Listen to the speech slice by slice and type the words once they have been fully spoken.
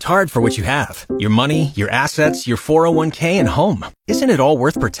hard for what you have. Your money, your assets, your 401k, and home. Isn't it all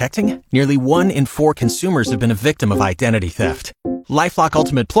worth protecting? Nearly 1 in 4 consumers have been a victim of identity theft. LifeLock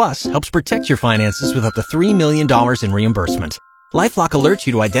Ultimate Plus helps protect your finances with up to $3 million in reimbursement. LifeLock alerts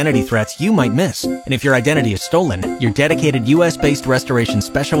you to identity threats you might miss. And if your identity is stolen, your dedicated U.S.-based restoration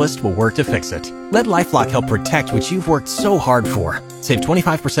specialist will work to fix it. Let LifeLock help protect what you've worked so hard for. Save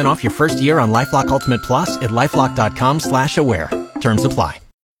 25% off your first year on LifeLock Ultimate Plus at LifeLock.com/aware. Terms apply.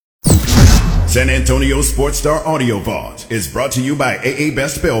 San Antonio Sports Star Audio Vault is brought to you by AA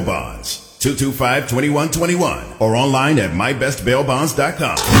Best Bail Bonds, 225-2121, or online at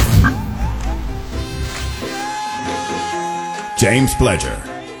mybestbailbonds.com. James Pledger,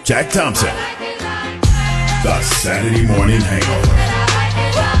 Jack Thompson, the Saturday Morning Hangover.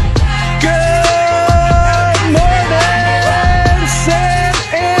 Good morning, San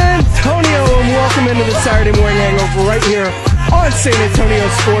Antonio, and welcome into the Saturday Morning Hangover right here on San Antonio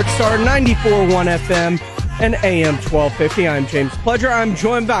Sports Star 94.1 FM and AM 1250. I'm James Pledger. I'm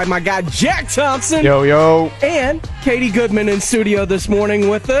joined by my guy Jack Thompson. Yo, yo. And Katie Goodman in studio this morning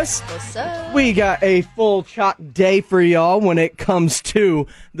with us. What's up? We got a full chock day for y'all when it comes to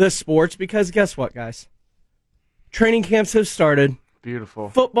the sports, because guess what, guys? Training camps have started. Beautiful.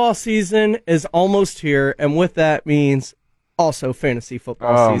 Football season is almost here, and with that means also fantasy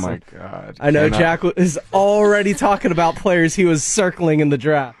football season. Oh, my God. I know Jack is already talking about players he was circling in the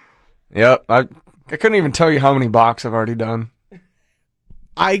draft. Yep. I couldn't even tell you how many mocks I've already done.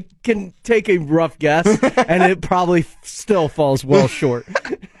 I can take a rough guess, and it probably still falls well short.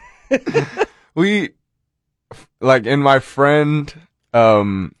 We, like, in my friend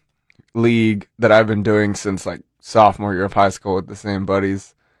league that I've been doing since, like, sophomore year of high school with the same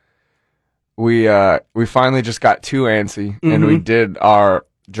buddies, we finally just got too antsy, and we did our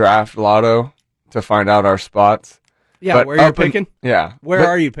draft lotto to find out our spots. Yeah, But where you're picking? Yeah. Where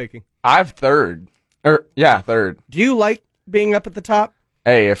are you picking? I've third. Third. Do you like being up at the top?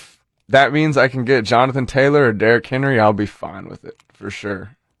 Hey, if that means I can get Jonathan Taylor or Derrick Henry, I'll be fine with it, for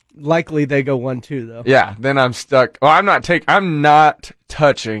sure. Likely they go 1-2, though. Yeah, then I'm stuck. Well, I'm not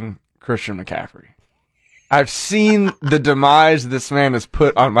touching Christian McCaffrey. I've seen the demise this man has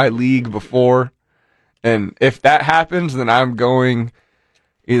put on my league before, and if that happens, then I'm going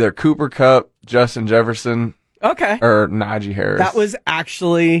either Cooper Kupp, Justin Jefferson, Okay. or Najee Harris. That was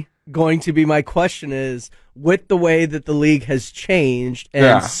actually going to be my question, is with the way that the league has changed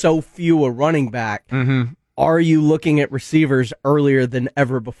and so few a running back, are you looking at receivers earlier than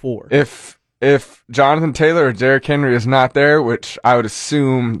ever before? If Jonathan Taylor or Derrick Henry is not there, which I would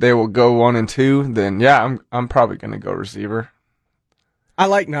assume they will go 1 and 2, then yeah, I'm probably going to go receiver. I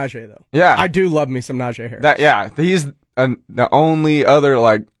like Najee, though. Yeah. I do love me some Najee Harris. He's the only other,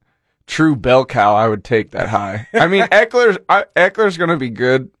 like, true bell cow I would take that high. I mean, Eckler's going to be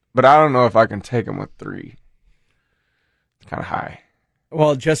good, but I don't know if I can take him with 3. It's kind of high.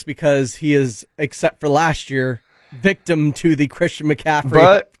 Well, just because he is, except for last year, victim to the Christian McCaffrey.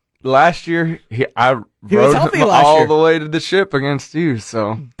 But last year, I rode him all the way to the ship against you.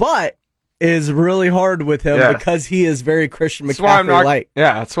 So, but it is really hard with him because he is very Christian McCaffrey-like.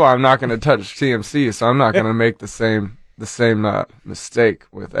 Yeah, that's why I'm not going to touch TMC. So I'm not going to make the same mistake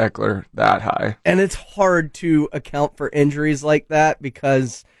with Eckler that high. And it's hard to account for injuries like that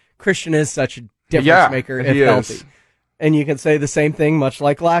because Christian is such a difference maker if healthy. And you can say the same thing, much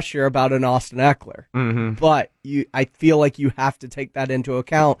like last year, about an Austin Eckler. Mm-hmm. But I feel like you have to take that into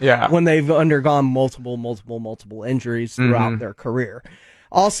account when they've undergone multiple injuries throughout their career.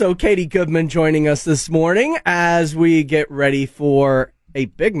 Also, Katie Goodman joining us this morning as we get ready for a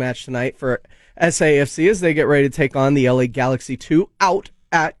big match tonight for SAFC as they get ready to take on the LA Galaxy 2 out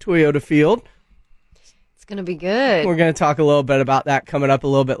at Toyota Field. It's going to be good. We're going to talk a little bit about that coming up a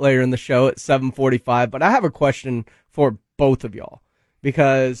little bit later in the show at 7:45. But I have a question for both of y'all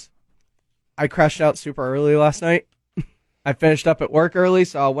because I crashed out super early last night. I finished up at work early,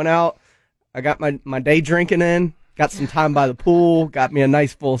 so I went out. I got my day drinking in, got some time by the pool, got me a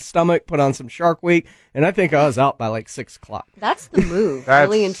nice full stomach, put on some Shark Week, and I think I was out by like 6 o'clock. That's the move.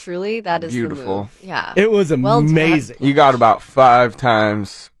 Really and truly, that is beautiful. The move. Yeah. It was amazing. You got about 5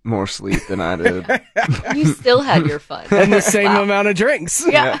 times more sleep than I did. You still had your fun. And the same amount of drinks.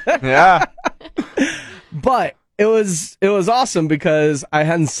 Yeah. But it was awesome because I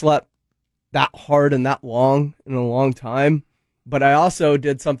hadn't slept that hard and that long in a long time. But I also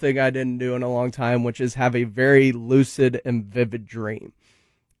did something I didn't do in a long time, which is have a very lucid and vivid dream.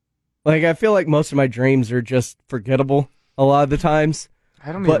 Like, I feel like most of my dreams are just forgettable a lot of the times.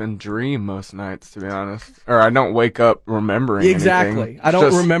 I don't even dream most nights, to be honest. Or I don't wake up remembering anything. I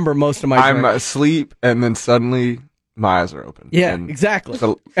don't remember most of my dreams. I'm asleep, and then suddenly my eyes are open. Yeah, exactly. It's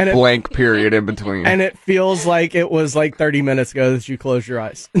a blank period in between. And it feels like it was like 30 minutes ago that you closed your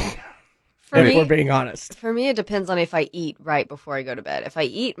eyes. If we're being honest. For me, it depends on if I eat right before I go to bed. If I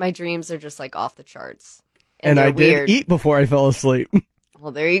eat, my dreams are just like off the charts. And I weird. did eat before I fell asleep.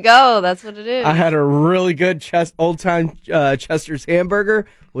 Well, there you go. That's what it is. I had a really good old-time Chester's hamburger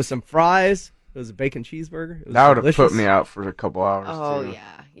with some fries. It was a bacon cheeseburger. It was that would have delicious. put me out for a couple hours. Oh, too.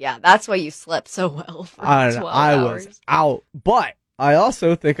 yeah. Yeah, that's why you slept so well for 12 I hours. was out. But I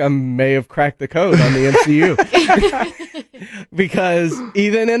also think I may have cracked the code on the MCU. Because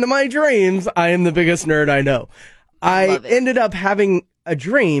even in my dreams, I am the biggest nerd I know. I ended up having a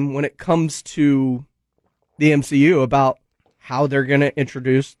dream when it comes to the MCU about how they're going to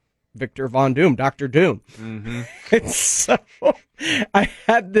introduce Victor Von Doom, Dr. Doom. Mm-hmm. And so I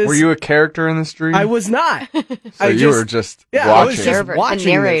had this. Were you a character in this dream? I was not. So you were just watching. I was just watching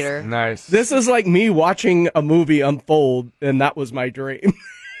the narrator. This. Nice. This is like me watching a movie unfold, and that was my dream.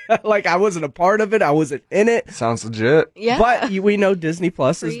 Like, I wasn't a part of it. I wasn't in it. Sounds legit. Yeah. But we know Disney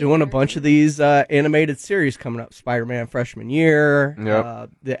Plus is doing a bunch of these animated series coming up. Spider-Man Freshman Year,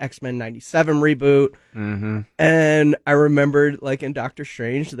 the X-Men 97 reboot. Mm-hmm. And I remembered, like, in Doctor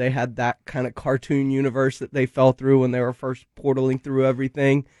Strange, they had that kind of cartoon universe that they fell through when they were first portaling through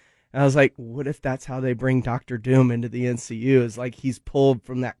everything. And I was like, what if that's how they bring Dr. Doom into the MCU? Is like he's pulled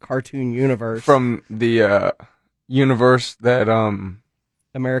from that cartoon universe. From the universe that...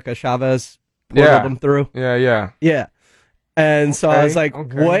 America Chavez portaled them through. Yeah. And so I was like,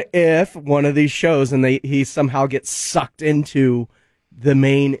 what if one of these shows and he somehow gets sucked into the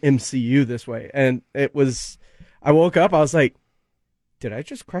main MCU this way? And it was, I woke up, I was like, did I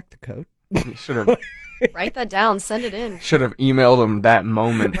just crack the code? You should have Write that down, send it in. Should have emailed him that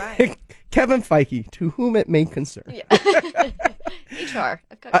moment. Right. Kevin Feige, to whom it may concern. Yeah. HR,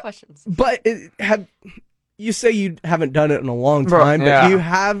 I've got questions. But you say you haven't done it in a long time, but do you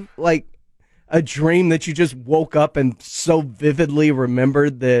have like a dream that you just woke up and so vividly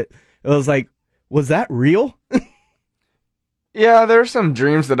remembered that it was like, was that real? Yeah, there's some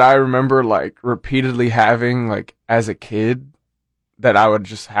dreams that I remember like repeatedly having like as a kid that I would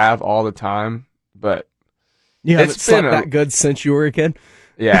just have all the time, but you haven't slept that good since you were a kid?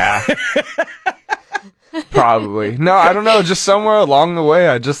 Yeah. Probably. No, I don't know, just somewhere along the way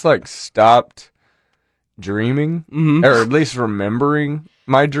I just like stopped dreaming, or at least remembering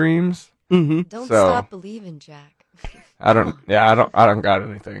my dreams. Don't stop believing, Jack. I don't got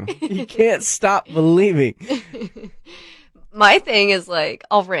anything. You can't stop believing. My thing is like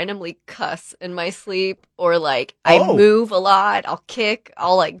I'll randomly cuss in my sleep, or like I move a lot. I'll kick.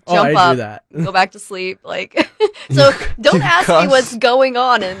 I'll like jump up, do that. Go back to sleep. Like so, don't ask me what's going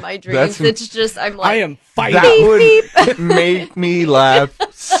on in my dreams. It's just I'm like I am fighting. That would make me laugh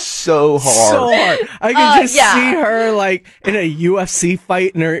so hard. So hard. I can just see her like in a UFC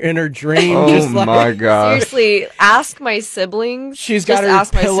fight in her dream. Oh just like, my god! Seriously, ask my siblings. She's got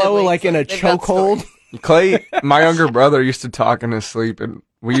her pillow like in a chokehold. Clay, my younger brother, used to talk in his sleep, and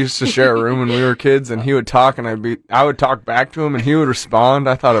we used to share a room when we were kids, and he would talk, and I would talk back to him, and he would respond.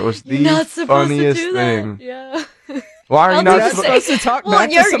 I thought it was the funniest thing. Yeah. Why are you not supposed to talk back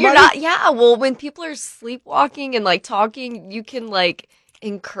to somebody? You're not, yeah, well, when people are sleepwalking and, like, talking, you can, like,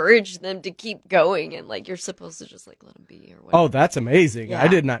 encourage them to keep going, and, like, you're supposed to just, like, let them be or whatever. Oh, that's amazing. Yeah. I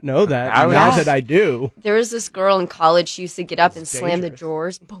did not know that. Now that I do. There was this girl in college, she used to get up and slam the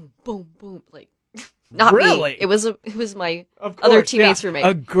drawers. Boom, boom, boom, like... Not really? Me. It was my other teammate's roommate.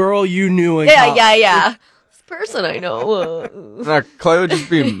 A girl you knew in college. Yeah. This person I know. Clay would just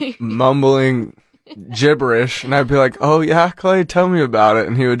be mumbling gibberish, and I'd be like, "Oh yeah, Clay, tell me about it."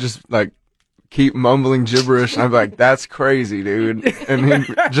 And he would just like keep mumbling gibberish, and I'd be like, "That's crazy, dude." And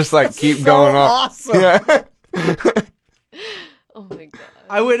he'd just like keep going on. Awesome. Yeah. Oh my god.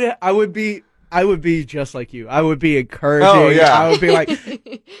 I would be just like you. I would be encouraging. Oh, yeah. I would be like,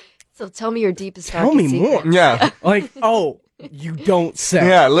 so tell me your deepest tell me more. Yeah. Like, you don't say.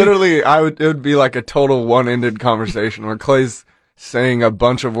 Yeah, literally, it would be like a total one-ended conversation where Clay's saying a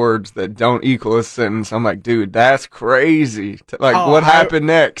bunch of words that don't equal a sentence. I'm like, dude, that's crazy. What happened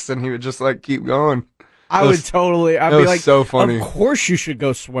next? And he would just like keep going. I'd be like, so funny. Of course you should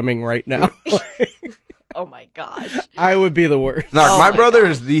go swimming right now. Oh my gosh. I would be the worst. No, my brother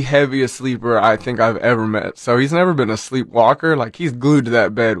is the heaviest sleeper I think I've ever met. So he's never been a sleepwalker. Like, he's glued to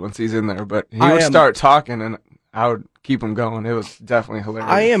that bed once he's in there. But he would start talking, and I would keep him going. It was definitely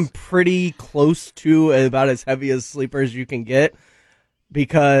hilarious. I am pretty close to about as heavy as sleeper as you can get,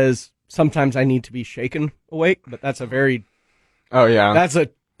 because sometimes I need to be shaken awake. But that's a very... Oh, yeah.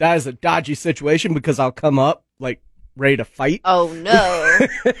 That is a dodgy situation, because I'll come up, like, ready to fight. Oh no.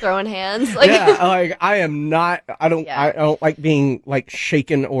 Throwing hands. Like yeah, like I am not. I don't like being like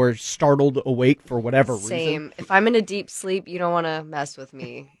shaken or startled awake for whatever reason. Same. If I'm in a deep sleep, you don't want to mess with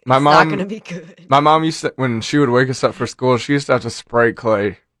me. My it's mom, not going to be good. My mom used to, when she would wake us up for school, she used to have to spray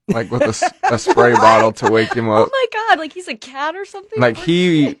Clay, like with a spray bottle to wake him up. Oh my god, like he's a cat or something? Like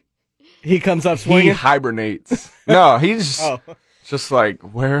he comes up swinging? He hibernates. No, he's just like,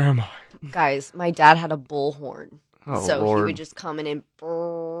 where am I? Guys, my dad had a bullhorn. Oh, so Lord. he would just come in and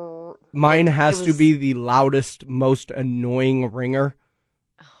brrr. Mine has to be the loudest, most annoying ringer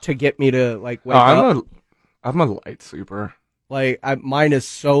to get me to like wake up. I'm a light sleeper. Like mine is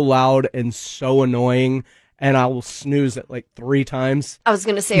so loud and so annoying, and I will snooze it like 3 times. I was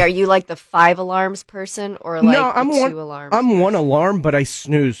gonna say, are you like the 5 alarms person or like no, I'm 2 alarms? I'm 1 alarm, but I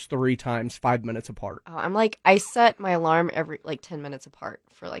snooze 3 times, 5 minutes apart. Oh, I'm like, I set my alarm every like 10 minutes apart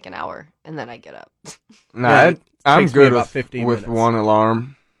for like an hour, and then I get up. Nah, I'm good with 1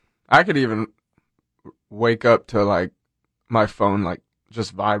 alarm. I could even wake up to like my phone like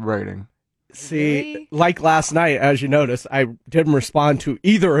just vibrating. See, Really? like last night, as you noticed, I didn't respond to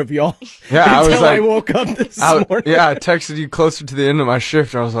either of y'all. Yeah, I woke up this morning. Yeah, I texted you closer to the end of my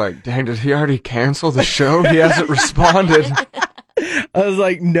shift. I was like, dang, did he already cancel the show? He hasn't responded. I was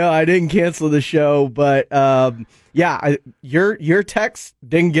like, no, I didn't cancel the show, but yeah, your texts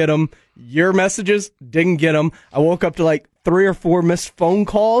didn't get them. Your messages didn't get them. I woke up to like 3 or 4 missed phone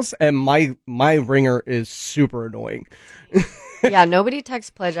calls, and my ringer is super annoying. Yeah, nobody texts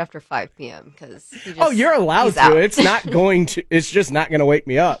Pledge after 5 p.m. because you're allowed to. Out. It's not going to. It's just not going to wake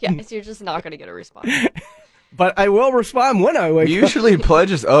me up. Yeah, so you're just not going to get a response. But I will respond when I wake up. Usually Pledge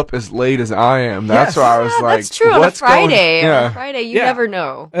is up as late as I am. That's why I was like, that's true. On a Friday, yeah. On a Friday, you never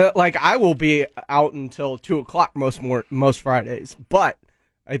know. Like I will be out until 2:00 most Fridays, but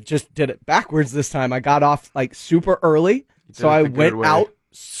I just did it backwards this time. I got off like super early, so I went out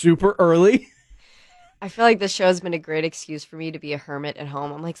super early. I feel like this show has been a great excuse for me to be a hermit at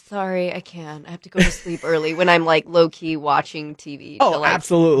home. I'm like, sorry, I can't. I have to go to sleep early when I'm like low key watching TV. Oh, till, like,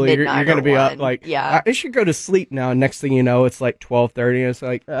 absolutely. You're going to be 1. up like, yeah. I should go to sleep now. Next thing you know, it's like 12:30. It's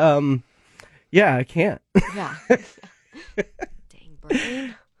like, yeah, I can't. Yeah. Dang,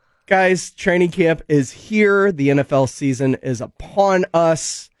 brain. Guys, training camp is here. The NFL season is upon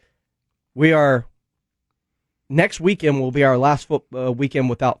us. Next weekend will be our last weekend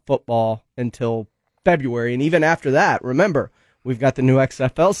without football until February. And even after that, remember, we've got the new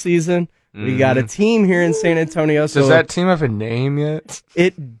XFL season. We got a team here in San Antonio. So does that team have a name yet?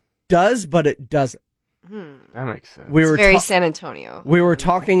 It does, but it doesn't. That makes sense. It's very San Antonio. We were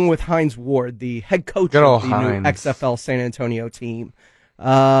talking with Hines Ward, the head coach of the new XFL San Antonio team.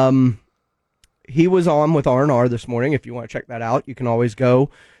 He was on with R&R this morning. If you want to check that out, you can always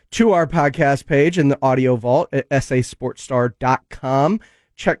go to our podcast page in the audio vault at sasportstar.com.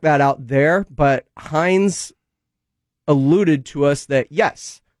 Check that out there. But Hines alluded to us that,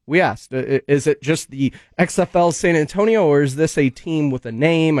 yes, we asked, is it just the XFL San Antonio, or is this a team with a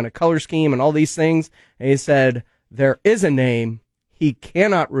name and a color scheme and all these things? And he said there is a name. He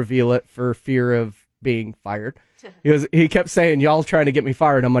cannot reveal it for fear of being fired. He kept saying, y'all trying to get me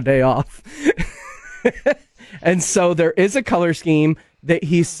fired on my day off. And so there is a color scheme that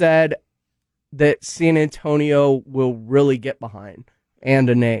he said that San Antonio will really get behind, and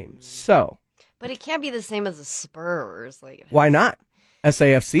a name. So, but it can't be the same as the Spurs. Like, why not?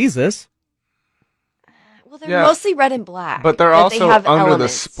 SAFC's this. Well, they're mostly red and black, but they're also under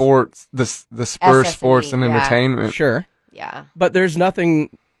elements. the sports, the Spurs Sports and Entertainment. Sure, yeah. But there's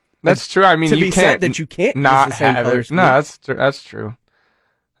nothing. That's true. I mean, to you be can't said that you can't not use the same have color it. scheme. No, that's true.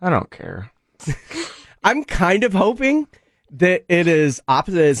 I don't care. I'm kind of hoping that it is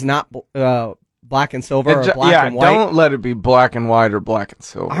opposite. It's not black and silver or black and white. Don't let it be black and white or black and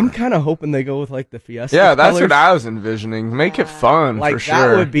silver. I'm kind of hoping they go with like the Fiesta. Yeah, that's colors. what I was envisioning. Make it fun like for sure.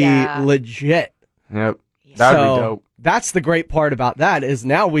 That would be legit. Yep, that'd be dope. That's the great part about that is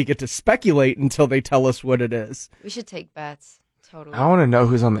now we get to speculate until they tell us what it is. We should take bets. Totally. I want to know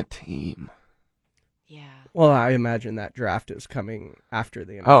who's on the team. Yeah. Well, I imagine that draft is coming after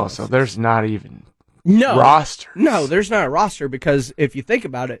the NFL. Oh, so there's not even rosters. No, there's not a roster because if you think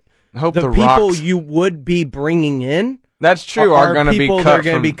about it, I hope the people you would be bringing in, that's true, are going to be cut. They're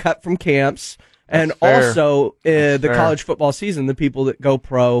going to be cut from camps, and also the college football season, the people that go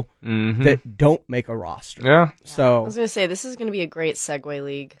pro that don't make a roster. Yeah. So I was going to say this is going to be a great segue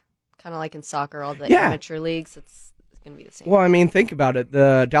league, kind of like in soccer, all the amateur leagues. It's going to be the same. Well, I mean, think about it.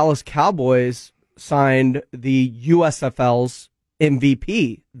 The Dallas Cowboys signed the USFL's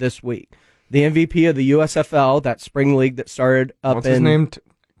MVP this week. The MVP of the USFL, that spring league that started up What's his name?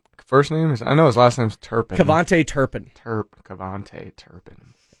 first name is? I know his last name's Turpin. Cavante Turpin. Cavante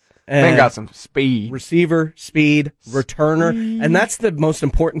Turpin. And Man got some speed. Receiver, speed, returner. And that's the most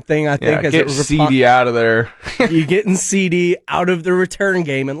important thing, I think. Get CD out of there. You're getting CD out of the return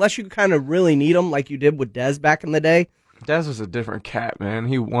game, unless you kind of really need him like you did with Dez back in the day. Dez was a different cat, man.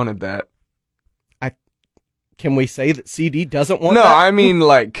 He wanted that. Can we say that CD doesn't want that? No, I mean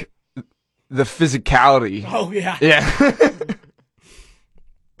like the physicality. Oh, yeah. Yeah.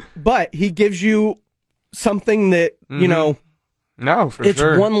 But he gives you something that, you know... No, for it's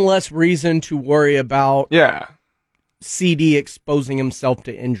sure. one less reason to worry about Yeah. CD exposing himself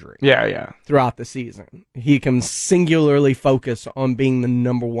to injury. Yeah. Throughout the season. He can singularly focus on being the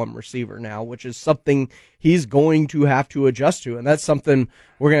number one receiver now, which is something he's going to have to adjust to. And that's something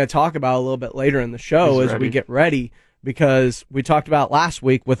we're going to talk about a little bit later in the show as we get ready, because we talked about last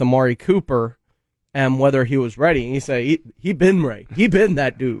week with Amari Cooper and whether he was ready. And he said he been ready. He been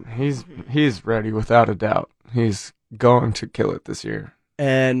that dude. He's ready without a doubt. He's going to kill it this year.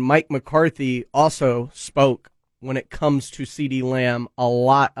 And Mike McCarthy also spoke when it comes to CeeDee Lamb a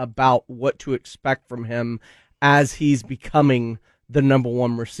lot about what to expect from him as he's becoming the number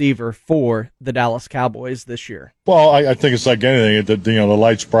one receiver for the Dallas Cowboys this year. Well, I think it's like anything. The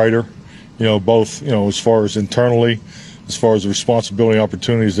light's brighter, both, as far as internally, as far as the responsibility and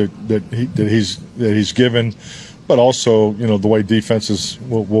opportunities that he's given, but also, the way defenses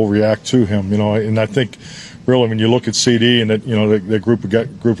will react to him, and I think really when you look at CD and that group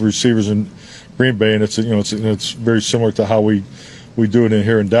of receivers in Green Bay, and it's very similar to how we do it in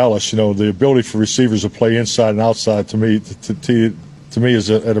here in Dallas. The ability for receivers to play inside and outside to me is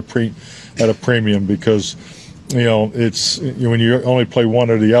at a premium, because it's when you only play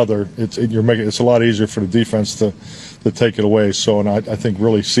one or the other, it's a lot easier for the defense to take it away. So, and I think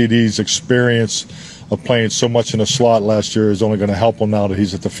really CD's experience of playing so much in the slot last year is only going to help him now that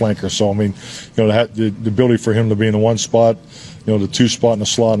he's at the flanker. So, I mean, the ability for him to be in the one spot, the two spot in the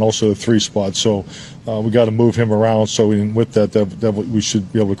slot, and also the three spot. So we got to move him around. So with that we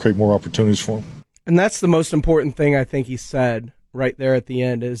should be able to create more opportunities for him. And that's the most important thing I think he said right there at the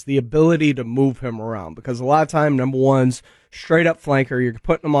end, is the ability to move him around. Because a lot of time, number one's straight up flanker. You're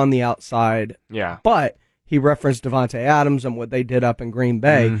putting him on the outside. Yeah. But he referenced Devontae Adams and what they did up in Green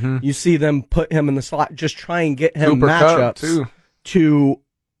Bay. Mm-hmm. You see them put him in the slot, just try and get him matchups to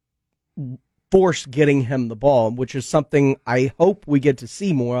force getting him the ball, which is something I hope we get to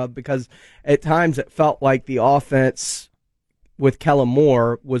see more of, because at times it felt like the offense with Kellen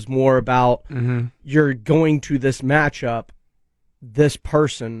Moore was more about you're going to this matchup, this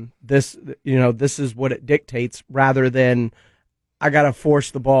person, this is what it dictates, rather than I got to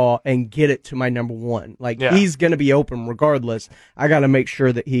force the ball and get it to my number one. He's going to be open regardless. I got to make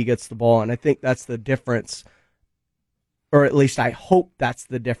sure that he gets the ball. And I think that's the difference, or at least I hope that's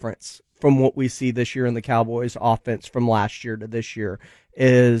the difference from what we see this year in the Cowboys offense from last year to this year,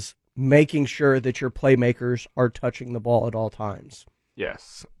 is making sure that your playmakers are touching the ball at all times.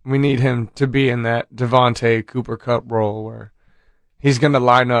 Yes. We need him to be in that Devontae Cooper Kupp role where he's going to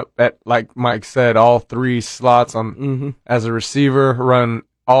line up at, like Mike said, all three slots on as a receiver, run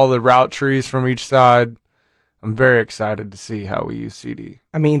all the route trees from each side. I'm very excited to see how we use CD.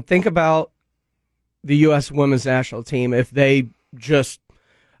 I mean, think about the U.S. women's national team. If they just,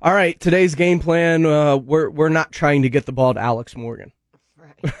 all right, today's game plan, we're not trying to get the ball to Alex Morgan.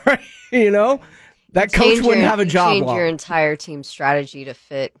 Right. That coach wouldn't have a job change long. Your entire team strategy to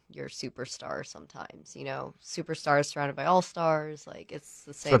fit your superstar sometimes. Superstars surrounded by all-stars. It's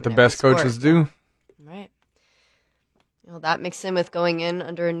the same. That's what the best coaches do. Right. That mixed in with going in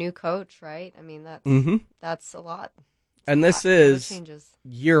under a new coach, right? I mean, that's a lot. And this is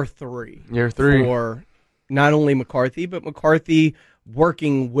year 3. Year 3. For not only McCarthy, but McCarthy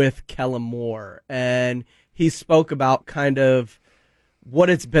working with Kellen Moore. And he spoke about kind of what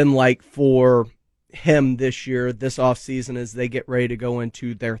it's been like for him this year, this offseason, as they get ready to go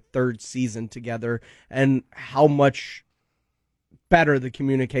into their 3rd season together, and how much better the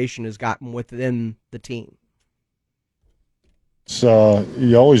communication has gotten within the team.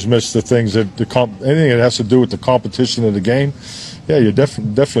 You always miss the things that anything that has to do with the competition of the game. Yeah, you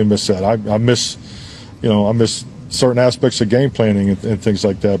definitely miss that. I miss certain aspects of game planning and things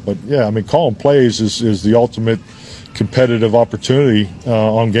like that. But yeah, I mean, calling plays is the ultimate competitive opportunity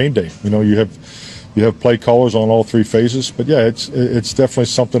on game day. You have play callers on all 3 phases. But yeah, it's definitely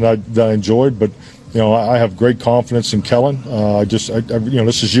something that I enjoyed. But I have great confidence in Kellen. This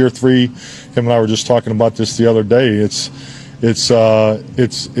is year 3. Him and I were just talking about this the other day. it's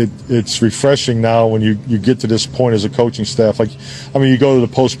refreshing now when you get to this point as a coaching staff. Like, I mean, you go to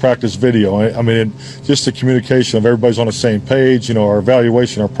the post-practice video. I mean, just the communication of everybody's on the same page. You know, our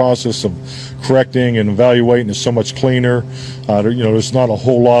evaluation, our process of correcting and evaluating is so much cleaner. There's not a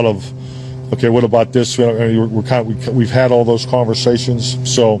whole lot of, okay, what about this? We've had all those conversations.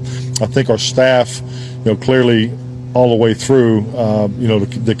 So I think our staff, clearly all the way through,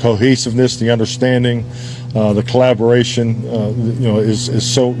 the cohesiveness, the understanding, the collaboration,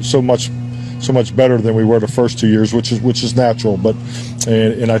 is so much better than we were the first 2 years, which is natural. But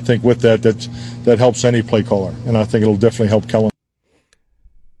and I think with that helps any play caller, and I think it'll definitely help Kellen.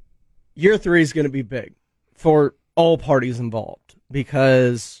 Year 3 is going to be big for all parties involved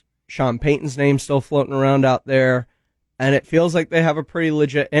because Sean Payton's name's still floating around out there, and it feels like they have a pretty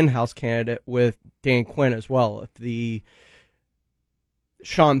legit in-house candidate with Dan Quinn as well. If the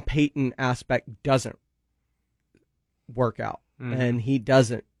Sean Payton aspect doesn't work out and he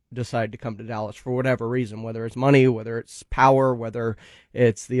doesn't decide to come to Dallas for whatever reason, whether it's money, whether it's power, whether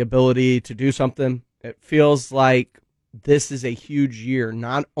it's the ability to do something, it feels like this is a huge year,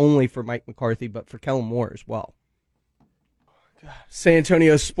 not only for Mike McCarthy, but for Kellen Moore as well. San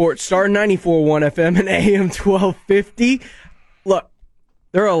Antonio Sports Star 94.1 FM and AM 1250. Look,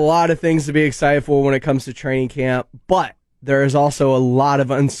 there are a lot of things to be excited for when it comes to training camp, but there is also a lot of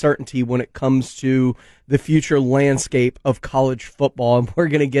uncertainty when it comes to the future landscape of college football, and we're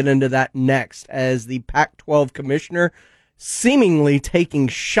going to get into that next as the Pac-12 commissioner seemingly taking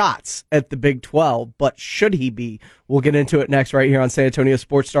shots at the Big 12, but should he be? We'll get into it next right here on San Antonio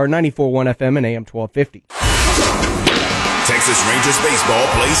Sports Star 94.1 FM and AM 1250. Texas Rangers baseball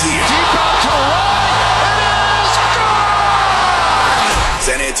plays here. Deep out to right. It is gone!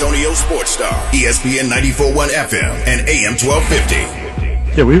 San Antonio Sports Star, ESPN 94.1 FM and AM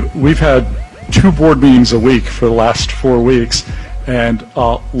 1250. Yeah, we've had 2 board meetings a week for the last 4 weeks, and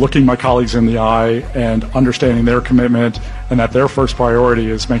looking my colleagues in the eye and understanding their commitment and that their first priority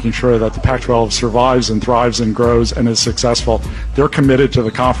is making sure that the Pac-12 survives and thrives and grows and is successful. They're committed to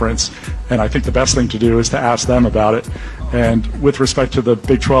the conference, and I think the best thing to do is to ask them about it. And with respect to the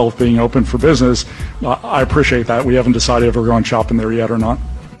Big 12 being open for business, I appreciate that. We haven't decided if we're going shopping there yet or not.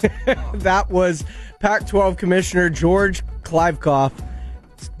 That was Pac-12 Commissioner George Kliavkoff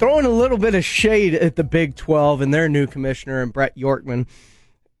throwing a little bit of shade at the Big 12 and their new commissioner, and Brett Yorkman.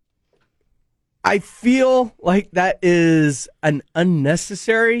 I feel like that is an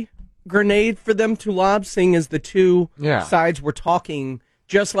unnecessary grenade for them to lob, seeing as the two sides were talking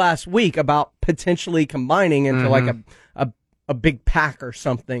just last week about potentially combining into like a big pack or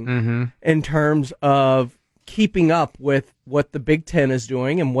something in terms of keeping up with what the Big Ten is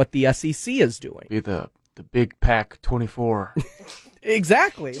doing and what the SEC is doing. Be the Big Pac 24.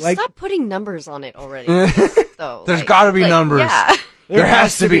 Exactly. Just stop putting numbers on it already. Though there's got to be numbers. Yeah. There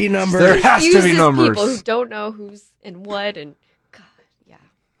has to be numbers. There has to be numbers. People who don't know who's in what, and God, yeah.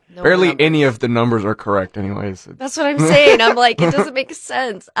 No Barely numbers. any of the numbers are correct, anyways. That's what I'm saying. I'm like, it doesn't make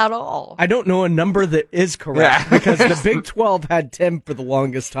sense at all. I don't know a number that is correct because the Big 12 had 10 for the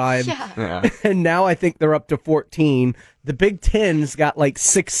longest time. Yeah. And now I think they're up to 14. The Big 10's got like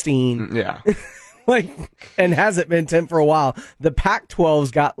 16. Yeah. And hasn't been 10 for a while. The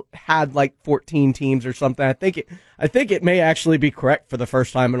Pac-12's had like 14 teams or something. I think it may actually be correct for the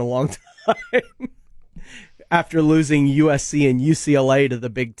first time in a long time. After losing USC and UCLA to the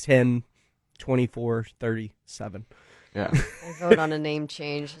Big 10 24-37. Yeah. I vote on a name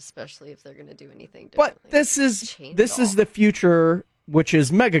change, especially if they're going to do anything differently. But this is the future, which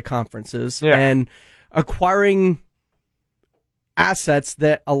is mega conferences and acquiring assets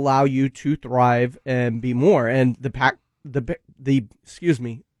that allow you to thrive and be more. And the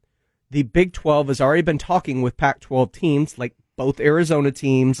Big 12 has already been talking with Pac-12 teams, like both Arizona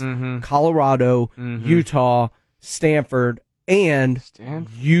teams, Colorado, Utah, Stanford, and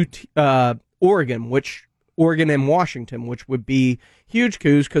Oregon and Washington, which would be huge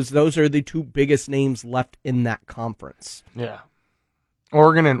coups because those are the 2 biggest names left in that conference. Yeah.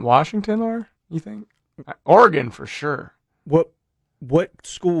 Oregon and Washington are, you think? Oregon for sure. What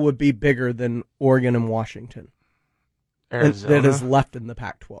school would be bigger than Oregon and Washington? Arizona. That is left in the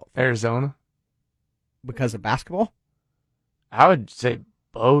Pac-12. Arizona. Because of basketball? I would say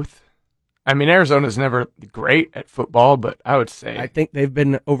both. I mean, Arizona's never great at football, but I would say... I think they've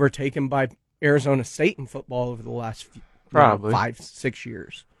been overtaken by Arizona State in football over the last 5-6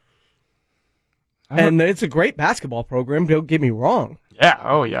 years. And it's a great basketball program, don't get me wrong. Yeah,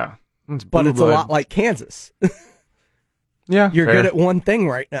 oh yeah. But it's a lot like Kansas. Yeah, you're good at one thing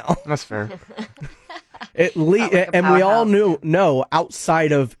right now. That's fair. And we all know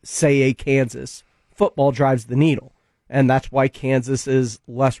outside of, say, a Kansas, football drives the needle. And that's why Kansas is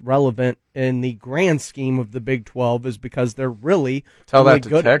less relevant in the grand scheme of the Big 12, is because they're really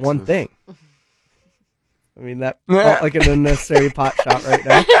good at one thing. I mean, that felt like an unnecessary pot shot right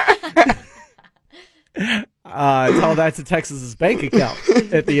now. Tell that to Texas's bank account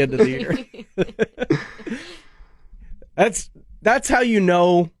at the end of the year. That's how you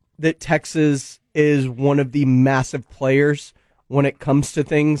know that Texas is one of the massive players when it comes to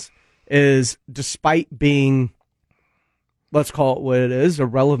things, is despite being, let's call it what it is,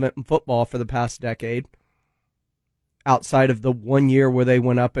 irrelevant in football for the past decade, outside of the 1 year where they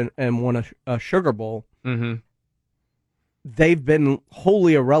went up and won a Sugar Bowl, they've been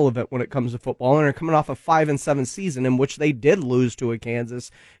wholly irrelevant when it comes to football, and are coming off a 5-7 season in which they did lose to a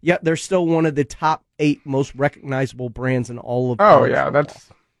Kansas, yet they're still one of the top 8 most recognizable brands in all of football. That's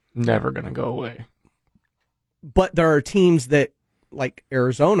never going to go away. But there are teams that, like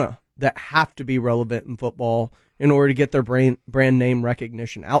Arizona, that have to be relevant in football in order to get their brand name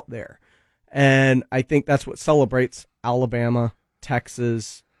recognition out there. And I think that's what celebrates Alabama,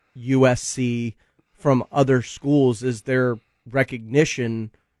 Texas, USC from other schools, is their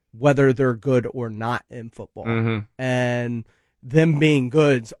recognition, whether they're good or not in football. And them being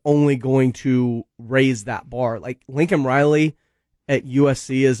good is only going to raise that bar. Like Lincoln Riley at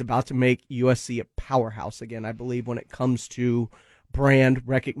USC is about to make USC a powerhouse again, I believe, when it comes to brand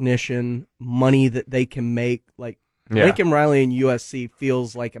recognition, money that they can make. Like Lincoln Riley and USC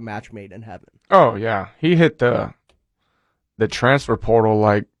feels like a match made in heaven. Oh yeah, he hit the transfer portal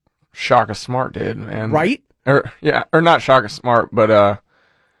like Shaka Smart did, man. Right? Or not Shaka Smart, but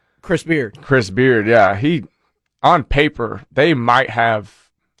Chris Beard. Yeah, he, on paper, they might have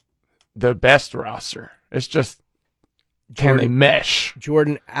the best roster. It's just, can they mesh?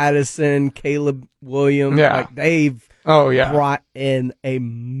 Jordan Addison, Caleb Williams, like they've brought in a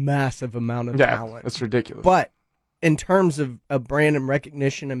massive amount of talent. It's ridiculous. But in terms of brand and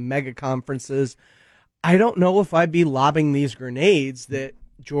recognition and mega conferences, I don't know if I'd be lobbing these grenades that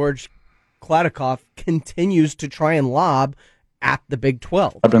George Kladikoff continues to try and lob at the Big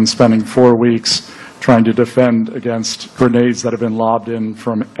 12. I've been spending 4 weeks trying to defend against grenades that have been lobbed in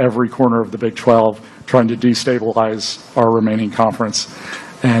from every corner of the Big 12, trying to destabilize our remaining conference.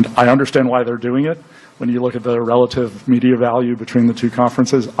 And I understand why they're doing it. When you look at the relative media value between the two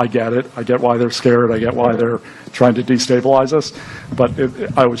conferences, I get it. I get why they're scared. I get why they're trying to destabilize us. But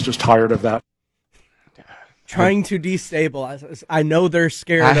I was just tired of that. Trying to destabilize us. I know they're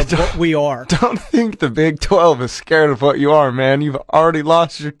scared of what we are. Don't think the Big 12 is scared of what you are, man. You've already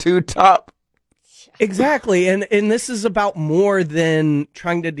lost your 2 top. Exactly. And this is about more than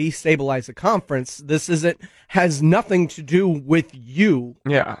trying to destabilize a conference. This has nothing to do with you.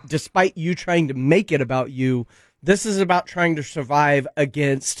 Yeah. Despite you trying to make it about you, this is about trying to survive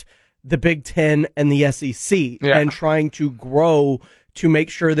against the Big Ten and the SEC and trying to grow to make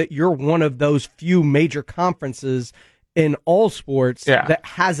sure that you're one of those few major conferences in all sports that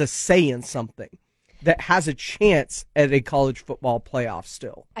has a say in something, that has a chance at a college football playoff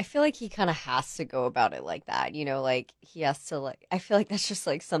still. I feel like he kind of has to go about it like that, like he has to I feel like that's just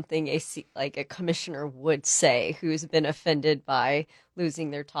like something a commissioner would say who's been offended by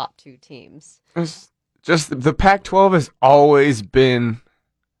losing their top 2 teams. It's just the Pac-12 has always been,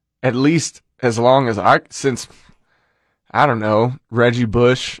 at least as long as since I don't know, Reggie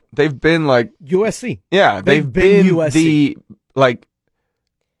Bush. They've been like USC. Yeah, they've been USC. The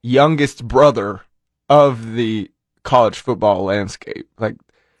youngest brother of the college football landscape. Like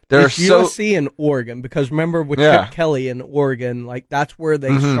there's USC and Oregon, because remember with Chip Kelly in Oregon, that's where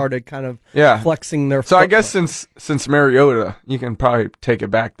they started kind of flexing their So footprint. I guess since Mariota, you can probably take it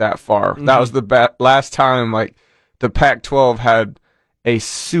back that far. That was the last time the Pac-12 had a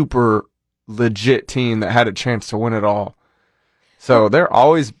super legit team that had a chance to win it all. So they're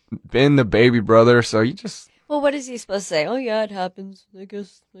always been the baby brother. So you just... Well, what is he supposed to say? Oh, yeah, it happens. I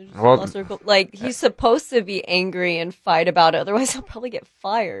guess they just lost their goal. He's supposed to be angry and fight about it. Otherwise, he'll probably get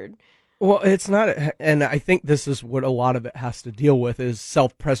fired. Well, it's not... And I think this is what a lot of it has to deal with, is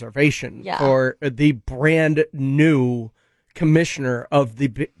self-preservation for the brand new commissioner of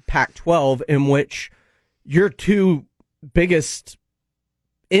the Pac-12, in which your 2 biggest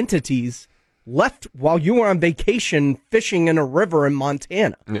entities left while you were on vacation fishing in a river in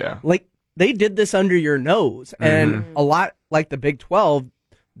Montana. Yeah. They did this under your nose. And a lot like the Big 12,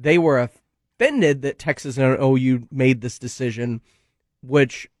 they were offended that Texas and OU made this decision,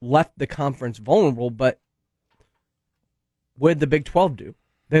 which left the conference vulnerable. But what did the Big 12 do?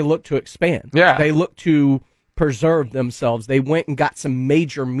 They looked to expand. Yeah. They looked to preserve themselves. They went and got some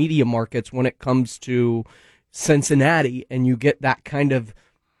major media markets when it comes to Cincinnati, and you get that kind of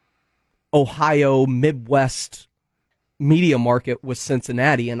Ohio Midwest media market with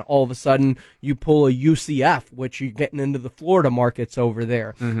Cincinnati, and all of a sudden you pull a UCF, which you're getting into the Florida markets over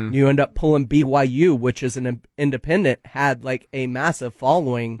there. Mm-hmm. You end up pulling BYU, which is an independent, had like a massive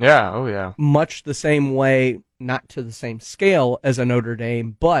following. Yeah, oh yeah. Much the same way, not to the same scale as a Notre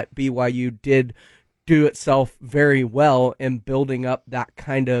Dame, but BYU did do itself very well in building up that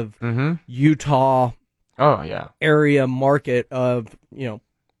kind of Utah area market of,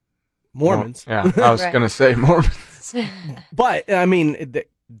 Mormons. Well, yeah, I was going to say Mormons. But, I mean,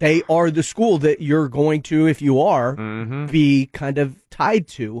 they are the school that you're going to, if you are, be kind of tied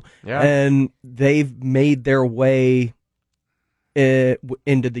to. Yeah. And they've made their way into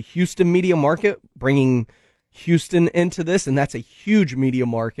the Houston media market, bringing Houston into this, and that's a huge media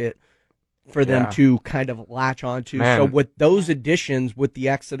market for them to kind of latch onto. Man. So with those additions, with the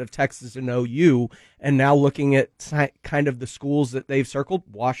exit of Texas and OU, and now looking at kind of the schools that they've circled,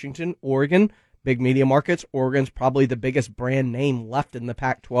 Washington, Oregon, big media markets. Oregon's probably the biggest brand name left in the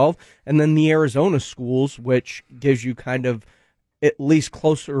Pac-12. And then the Arizona schools, which gives you kind of at least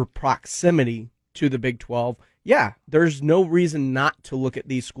closer proximity to the Big 12. Yeah, there's no reason not to look at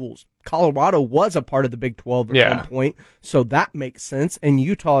these schools. Colorado was a part of the Big 12 at one point, so that makes sense. And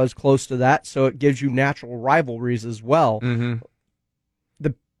Utah is close to that, so it gives you natural rivalries as well. Mm-hmm.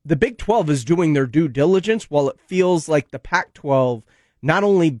 The Big 12 is doing their due diligence, while it feels like the Pac-12 not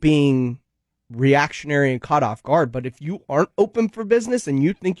only being reactionary and caught off guard, but if you aren't open for business and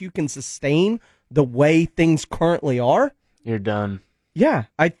you think you can sustain the way things currently are, you're done. Yeah,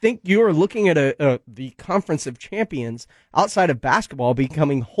 I think you're looking at the Conference of Champions outside of basketball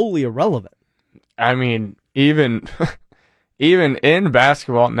becoming wholly irrelevant. I mean, even in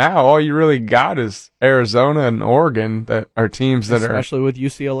basketball now, all you really got is Arizona and Oregon that are teams that especially with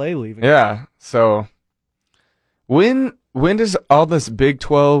UCLA leaving. Yeah, so when does all this Big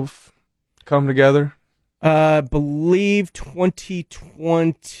 12 come together? Believe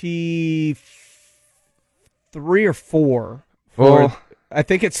 2023 or 4. Well, I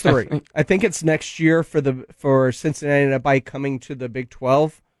think it's 3. I think it's next year for Cincinnati by coming to the Big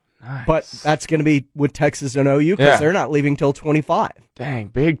 12. Nice. But that's going to be with Texas and OU because they're not leaving till 25. Dang,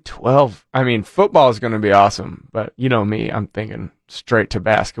 Big 12. I mean, football is going to be awesome, but you know me, I'm thinking straight to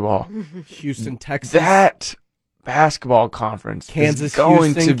basketball. Houston, Texas. That basketball conference Kansas, is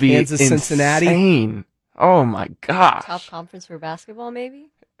going Houston, to be Kansas, Cincinnati. Insane. Oh my gosh. Top conference for basketball, maybe?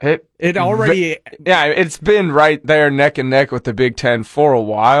 It already... Yeah, it's been right there neck and neck with the Big Ten for a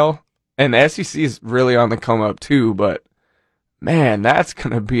while. And the SEC is really on the come up too, but man, that's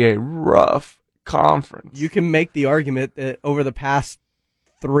going to be a rough conference. You can make the argument that over the past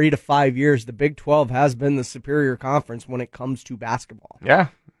 3 to 5 years, the Big 12 has been the superior conference when it comes to basketball. Yeah,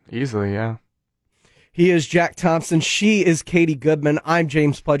 easily, yeah. He is Jack Thompson. She is Katie Goodman. I'm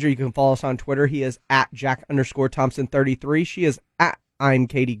James Pledger. You can follow us on Twitter. He is at Jack_Thompson33. She is at I'm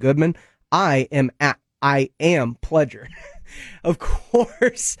Katie Goodman. I am at I am Pledger. Of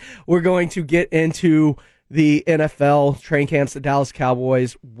course, we're going to get into the NFL training camps, the Dallas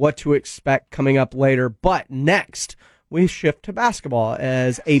Cowboys, what to expect coming up later. But next, we shift to basketball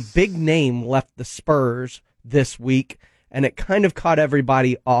as a big name left the Spurs this week, and it kind of caught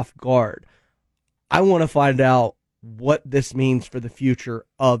everybody off guard. I want to find out what this means for the future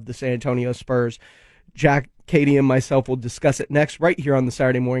of the San Antonio Spurs. Jack, Katie, and myself will discuss it next right here on the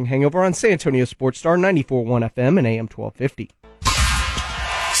Saturday Morning Hangover on San Antonio Sports Star 94.1 FM and AM 1250.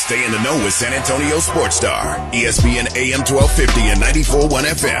 Stay in the know with San Antonio Sports Star, ESPN AM 1250 and 94.1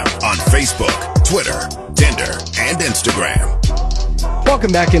 FM on Facebook, Twitter, Tinder, and Instagram.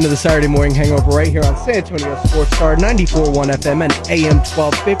 Welcome back into the Saturday Morning Hangover right here on San Antonio Sports Star 94.1 FM and AM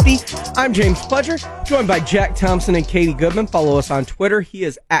 1250. I'm James Pledger, joined by Jack Thompson and Katie Goodman. Follow us on Twitter. He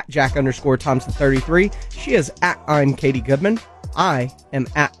is at Jack_Thompson33. She is at I'm Katie Goodman. I am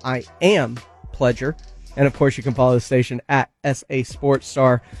at I am Pledger. And of course, you can follow the station at SA Sports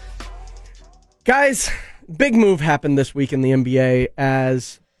Star. Guys, big move happened this week in the NBA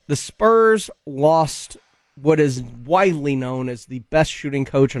as the Spurs lost what is widely known as the best shooting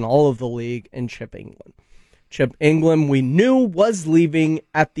coach in all of the league in Chip England. Chip England, we knew, was leaving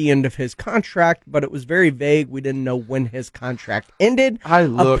at the end of his contract, but it was very vague. We didn't know when his contract ended.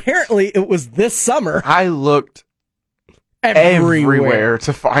 Apparently, it was this summer. I looked everywhere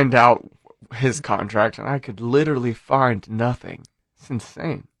to find out his contract, and I could literally find nothing. It's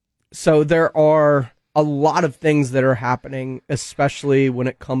insane. So there are a lot of things that are happening, especially when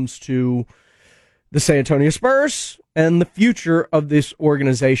it comes to the San Antonio Spurs and the future of this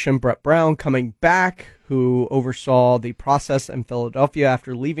organization. Brett Brown coming back, who oversaw the process in Philadelphia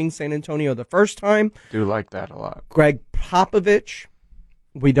after leaving San Antonio the first time. Do like that a lot. Greg Popovich,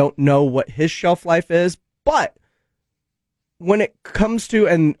 we don't know what his shelf life is, but when it comes to,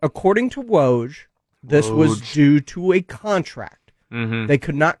 and according to Woj, this was due to a contract. Mm-hmm. They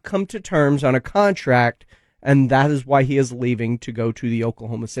could not come to terms on a contract, and that is why he is leaving to go to the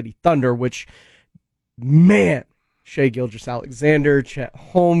Oklahoma City Thunder, which, man, Shai Gilgeous-Alexander, Chet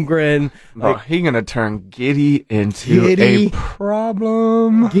Holmgren. Bro, he going to turn Giddey into a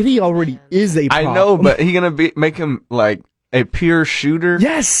problem. Giddey already is a problem. I know, but he going to make him like a pure shooter?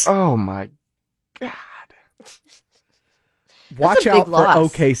 Yes. Oh, my God. Watch out for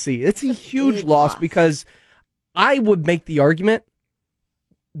OKC. It's a huge loss because I would make the argument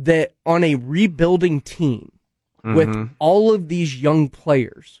that on a rebuilding team with all of these young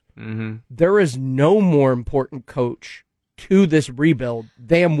players, there is no more important coach to this rebuild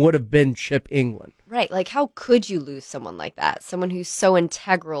than would have been Chip England. Right. Like, how could you lose someone like that? Someone who's so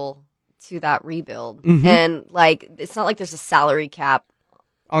integral to that rebuild. And, like, it's not like there's a salary cap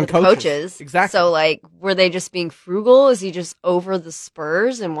on coaches. Exactly. So, like, were they just being frugal? Is he just over the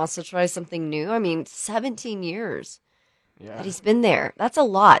Spurs and wants to try something new? I mean, 17 years that he's been there. That's a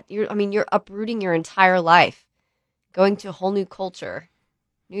lot. You're uprooting your entire life, going to a whole new culture,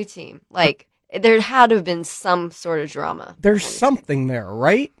 new team. Like, there had to have been some sort of drama. There's something there,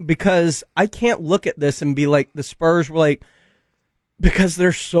 right? Because I can't look at this and be like, the Spurs were like, because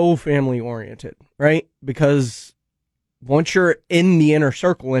they're so family oriented, right? Because once you're in the inner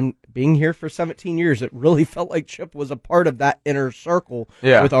circle, and being here for 17 years, it really felt like Chip was a part of that inner circle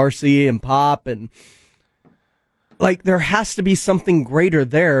with RC and Pop. And like, there has to be something greater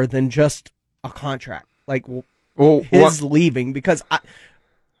there than just a contract. Like, his leaving, because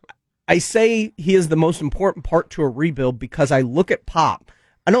I say he is the most important part to a rebuild because I look at Pop.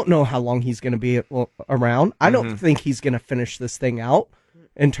 I don't know how long he's going to be around. I don't think he's going to finish this thing out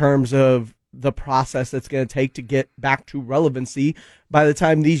in terms of the process that's going to take to get back to relevancy by the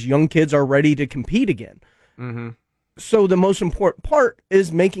time these young kids are ready to compete again. So the most important part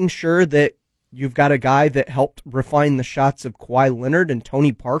is making sure that you've got a guy that helped refine the shots of Kawhi Leonard and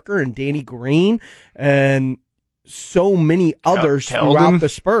Tony Parker and Danny Green and so many others throughout the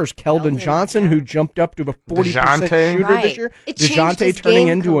Spurs. Keldon Johnson, who jumped up to a 40% shooter this year. DeJounte turning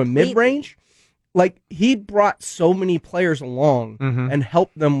into a mid-range. Like, he brought so many players along and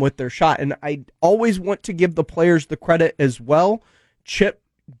helped them with their shot. And I always want to give the players the credit as well. Chip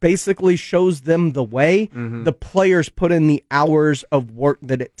basically shows them the way. The players put in the hours of work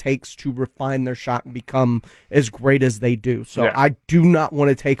that it takes to refine their shot and become as great as they do. So I do not want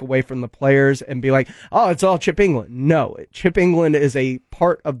to take away from the players and be like, oh, it's all Chip England. No, Chip England is a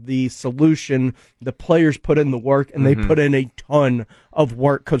part of the solution. The players put in the work, and they put in a ton of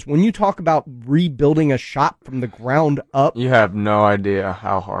work. Because when you talk about rebuilding a shot from the ground up, you have no idea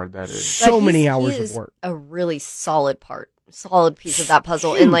how hard that is. So many hours of work. A really solid piece of that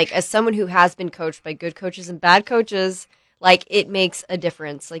puzzle. And like, as someone who has been coached by good coaches and bad coaches, like, it makes a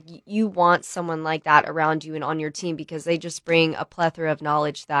difference. Like, you want someone like that around you and on your team because they just bring a plethora of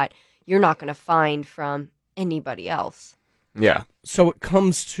knowledge that you're not going to find from anybody else. Yeah. So it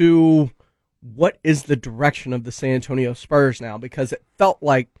comes to, what is the direction of the San Antonio Spurs now? Because it felt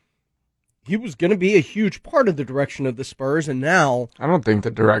like he was going to be a huge part of the direction of the Spurs, and now I don't think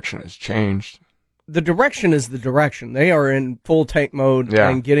the direction has changed. The direction is the direction. They are in full tank mode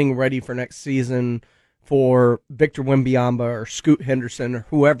and getting ready for next season for Victor Wembanyama or Scoot Henderson or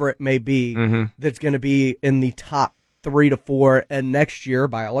whoever it may be that's going to be in the top 3 to 4. And next year,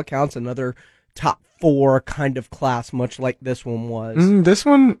 by all accounts, another top 4 kind of class, much like this one was. This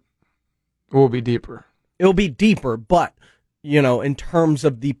one will be deeper. It'll be deeper, but, you know, in terms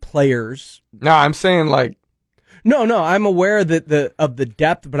of the players. No, I'm saying like, No, I'm aware that of the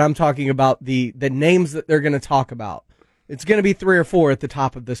depth, but I'm talking about the names that they're going to talk about. It's going to be 3 or 4 at the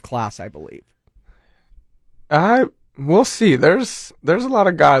top of this class, I believe. We'll see. There's a lot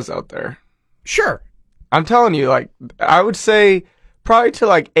of guys out there. Sure. I'm telling you, like, I would say probably to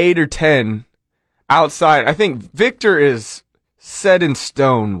like 8 or 10 outside. I think Victor is set in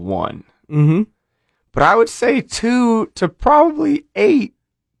stone 1. But I would say 2 to probably 8.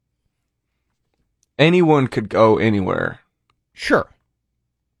 Anyone could go anywhere. Sure.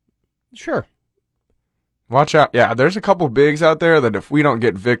 Watch out. Yeah, there's a couple bigs out there that if we don't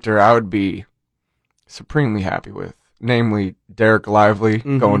get Victor, I would be supremely happy with. Namely, Derek Lively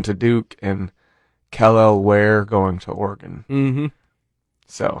going to Duke and Kellel Ware going to Oregon.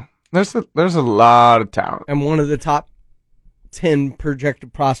 So there's a lot of talent. And one of the top 10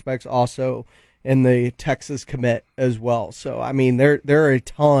 projected prospects also in the Texas commit as well. So, I mean, there are a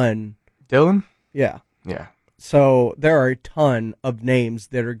ton. Dylan? Yeah. Yeah. So there are a ton of names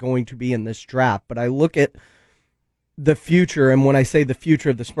that are going to be in this draft, but I look at the future, and when I say the future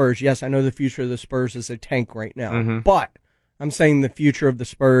of the Spurs, yes, I know the future of the Spurs is a tank right now, but I'm saying the future of the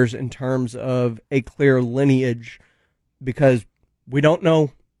Spurs in terms of a clear lineage, because we don't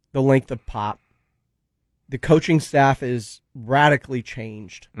know the length of Pop. The coaching staff is radically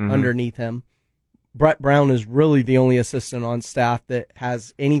changed underneath him. Brett Brown is really the only assistant on staff that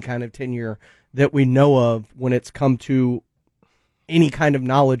has any kind of tenure that we know of when it's come to any kind of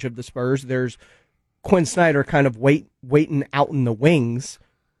knowledge of the Spurs. There's Quinn Snyder kind of waiting out in the wings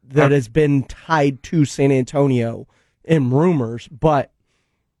that has been tied to San Antonio in rumors, but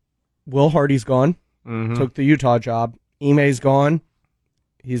Will Hardy's gone, took the Utah job. Ime's gone.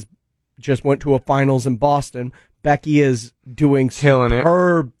 He's just went to a finals in Boston. Becky is doing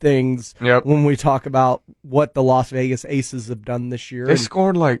superb things when we talk about what the Las Vegas Aces have done this year. They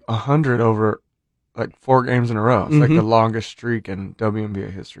scored like 100 over like 4 games in a row. It's like the longest streak in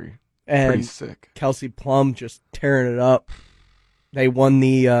WNBA history. And pretty sick. Kelsey Plum just tearing it up. They won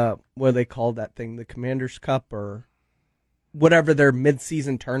the, what do they call that thing? The Commander's Cup or whatever their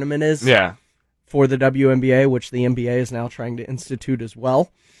mid-season tournament is. Yeah. For the WNBA, which the NBA is now trying to institute as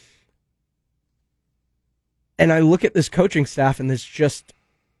well. And I look at this coaching staff, and there's just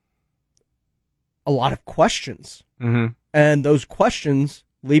a lot of questions. And those questions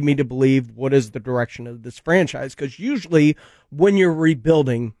lead me to believe what is the direction of this franchise. Because usually when you're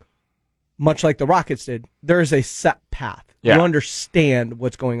rebuilding, much like the Rockets did, there is a set path. You understand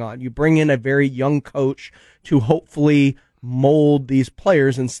what's going on. You bring in a very young coach to hopefully mold these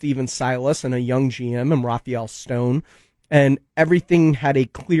players, and Steven Silas and a young GM and Raphael Stone. And everything had a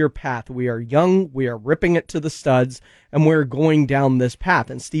clear path. We are young, we are ripping it to the studs, and we're going down this path.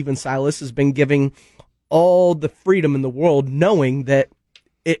 And Steven Silas has been giving all the freedom in the world, knowing that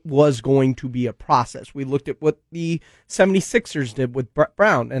it was going to be a process. We looked at what the 76ers did with Brett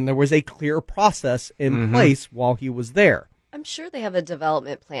Brown, and there was a clear process in place while he was there. I'm sure they have a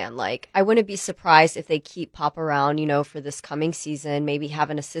development plan. Like, I wouldn't be surprised if they keep Pop around, for this coming season, maybe have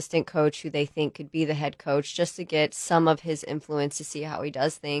an assistant coach who they think could be the head coach just to get some of his influence to see how he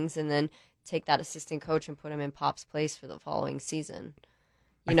does things, and then take that assistant coach and put him in Pop's place for the following season.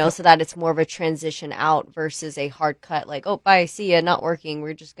 So that it's more of a transition out versus a hard cut, like, oh, bye, see ya, not working,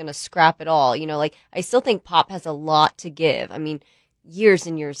 we're just going to scrap it all. I still think Pop has a lot to give. I mean, years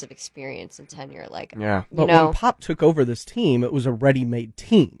and years of experience and tenure. But when Pop took over this team, it was a ready-made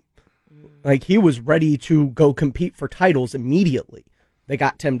team. Like, he was ready to go compete for titles immediately. They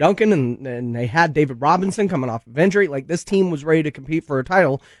got Tim Duncan, and they had David Robinson coming off of injury. Like, this team was ready to compete for a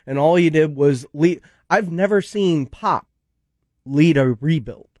title, and all he did was lead. I've never seen Pop lead a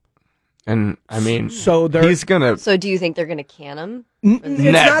rebuild. And, I mean, he's going to... So do you think they're going to can him? It's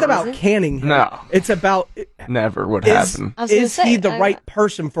not about canning him. No. It's about... Never would happen. Is he the right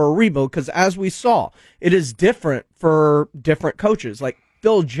person for a rebuild? Because as we saw, it is different for different coaches. Like,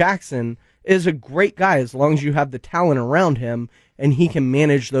 Phil Jackson is a great guy as long as you have the talent around him and he can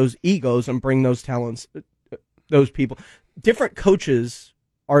manage those egos and bring those talents, those people. Different coaches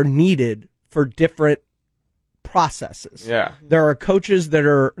are needed for different processes. Yeah. There are coaches that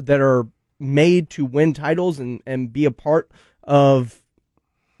are made to win titles and be a part of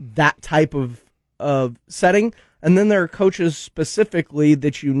that type of setting. And then there are coaches specifically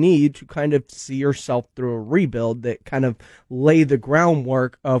that you need to kind of see yourself through a rebuild that kind of lay the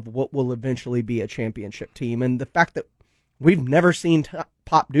groundwork of what will eventually be a championship team. And the fact that we've never seen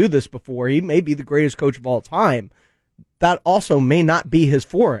Pop do this before, he may be the greatest coach of all time. That also may not be his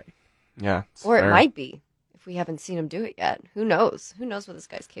foray. Yeah. Or it might be. If we haven't seen him do it yet. Who knows? Who knows what this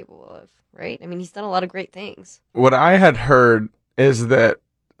guy's capable of, right? I mean, he's done a lot of great things. What I had heard is that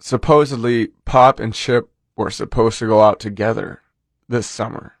supposedly Pop and Chip were supposed to go out together this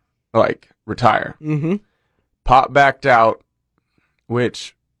summer, like retire. Pop backed out,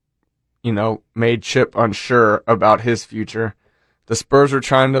 which, made Chip unsure about his future. The Spurs were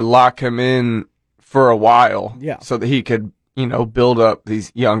trying to lock him in for a while so that he could build up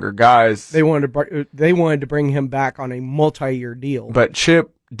these younger guys. They wanted to bring him back on a multi-year deal. But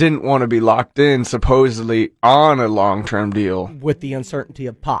Chip didn't want to be locked in, supposedly, on a long-term deal. With the uncertainty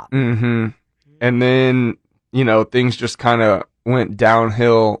of Pop. And then, things just kind of went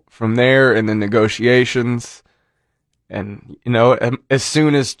downhill from there in the negotiations. And, as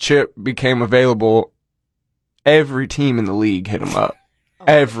soon as Chip became available, every team in the league hit him up.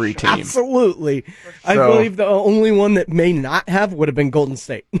 Every team. Absolutely. I believe the only one that may not have would have been Golden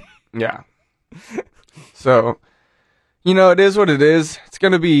State. Yeah. So, it is what it is. It's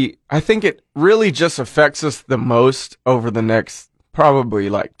going to be, I think it really just affects us the most over the next probably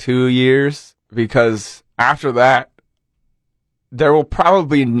like 2 years, because after that, there will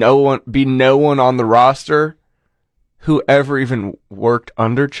probably no one on the roster who ever even worked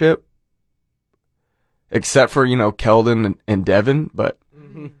under Chip. except for, Keldon and Devin. But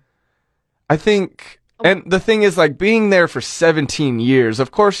I think, and the thing is, like, being there for 17 years,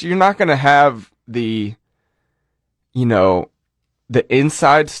 of course, you're not going to have the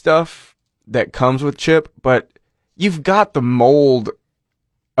inside stuff that comes with Chip, but you've got the mold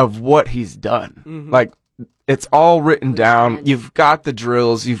of what he's done. Like, it's all written down. You've got the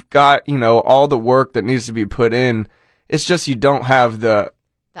drills. You've got, all the work that needs to be put in. It's just you don't have the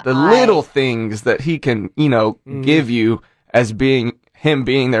little things that he can, give you as being him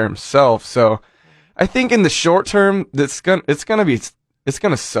being there himself. So I think in the short term, it's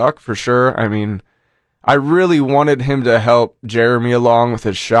gonna suck for sure. I mean, I really wanted him to help Jeremy along with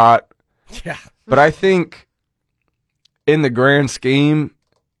his shot. Yeah. But I think in the grand scheme,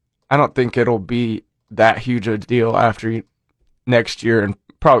 I don't think it'll be that huge a deal after next year and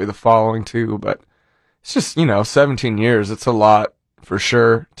probably the following too. But it's just, 17 years. It's a lot for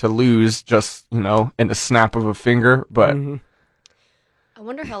sure to lose just, in a snap of a finger. But I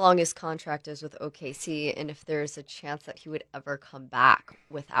wonder how long his contract is with OKC and if there's a chance that he would ever come back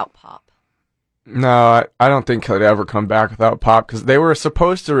without Pop. No, I don't think he'd ever come back without Pop because they were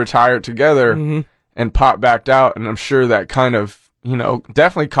supposed to retire together and Pop backed out. And I'm sure that kind of,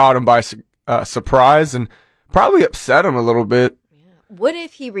 definitely caught him by surprise and probably upset him a little bit. Yeah. What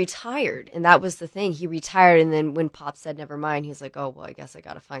if he retired? And that was the thing. He retired, and then when Pop said never mind, he's like, oh, well, I guess I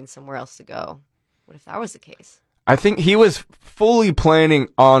got to find somewhere else to go. What if that was the case? I think he was fully planning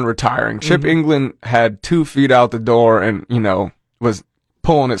on retiring. Chip England had 2 feet out the door and, was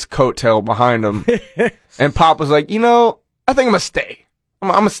pulling his coattail behind him. And Pop was like, I think I'm going to stay. I'm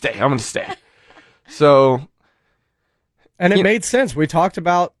going to stay. So. And it made sense. We talked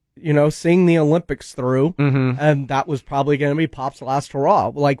about, seeing the Olympics through, and that was probably going to be Pop's last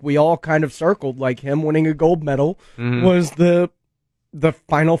hurrah. Like, we all kind of circled, like, him winning a gold medal was the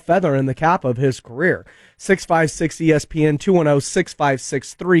final feather in the cap of his career. 656 ESPN,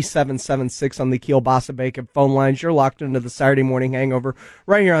 210-656-3776 on the Kielbasa Bacon phone lines. You're locked into the Saturday Morning Hangover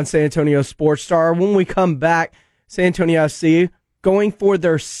right here on San Antonio Sports Star. When we come back, San Antonio FC going for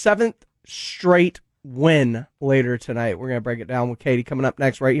their 7th straight win later tonight. We're going to break it down with Katie coming up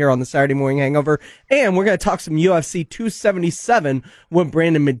next right here on the Saturday Morning Hangover. And we're going to talk some UFC 277 with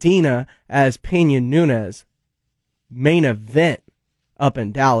Brandon Medina as Pena Nunes main event up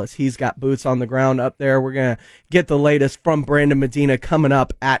in Dallas. He's got boots on the ground up there. We're going to get the latest from Brandon Medina coming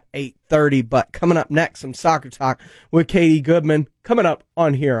up at 8:30. But coming up next, some soccer talk with Katie Goodman coming up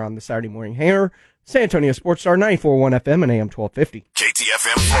on here on the Saturday Morning Hangover. San Antonio Sports Star 94.1 FM and AM 1250.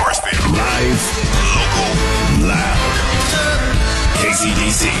 KTFM Floresville. Live, local, loud.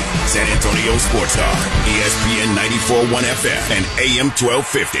 KCDC, San Antonio Sports Star, ESPN 94.1 FM and AM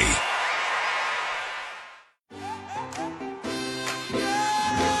 1250.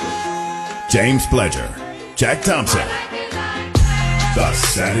 James Pledger, Jack Thompson. The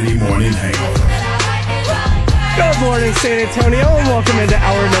Saturday Morning Hangover. Good morning, San Antonio, and welcome into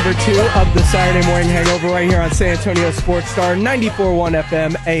hour number 2 of the Saturday Morning Hangover right here on San Antonio Sports Star, 94.1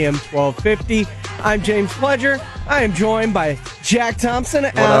 FM, AM 1250. I'm James Pledger. I am joined by Jack Thompson,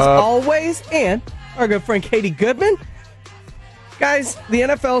 as always, and our good friend Katie Goodman. Guys, the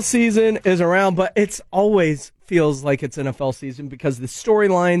NFL season is around, but it's always feels like it's NFL season because the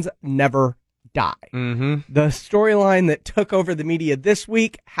storylines never die. The storyline that took over the media this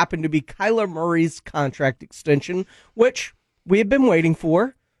week happened to be Kyler Murray's contract extension, which we had been waiting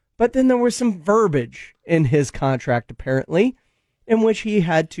for, but then there was some verbiage in his contract, apparently, in which he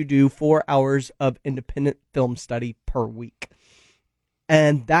had to do 4 hours of independent film study per week.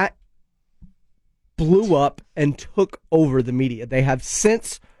 And that blew up and took over the media. They have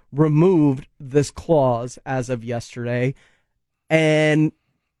since removed this clause as of yesterday, and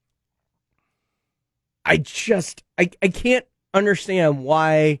I can't understand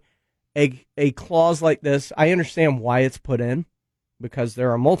why a clause like this. I understand why it's put in because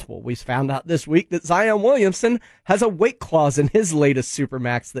there are multiple. We found out this week that Zion Williamson has a weight clause in his latest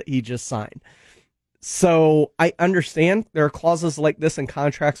Supermax that he just signed. So I understand there are clauses like this in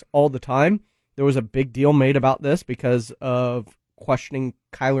contracts all the time. There was a big deal made about this because of questioning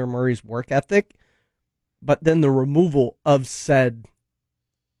Kyler Murray's work ethic, but then the removal of said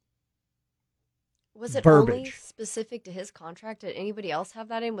was it verbiage. Only specific to his contract? Did anybody else have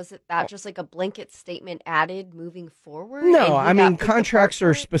that in? Was it that just like a blanket statement added moving forward? No, I mean, contracts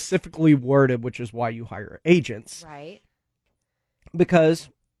are specifically worded, which is why you hire agents. Right. Because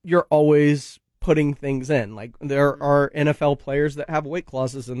you're always putting things in. Like, there are NFL players that have weight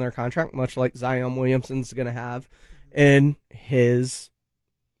clauses in their contract, much like Zion Williamson's going to have in his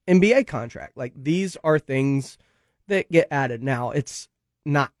NBA contract. Like, these are things that get added. Now, it's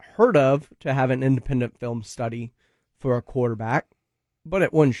not heard of to have an independent film study for a quarterback, but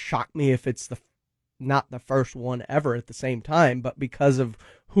it wouldn't shock me if it's not the first one ever at the same time. But because of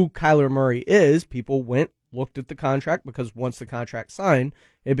who Kyler Murray is, people looked at the contract, because once the contract's signed,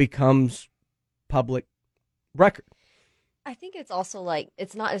 it becomes public record. I think it's also like,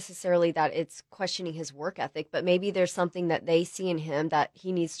 it's not necessarily that it's questioning his work ethic, but maybe there's something that they see in him that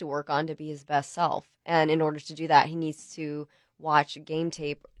he needs to work on to be his best self. And in order to do that, he needs to watch game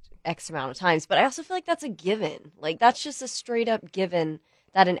tape X amount of times. But I also feel like that's a given. Like, that's just a straight up given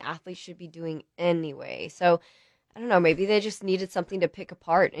that an athlete should be doing anyway. So I don't know, maybe they just needed something to pick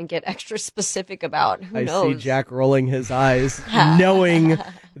apart and get extra specific about. Who knows? I see Jack rolling his eyes, knowing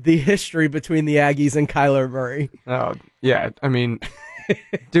the history between the Aggies and Kyler Murray. Oh, yeah. I mean,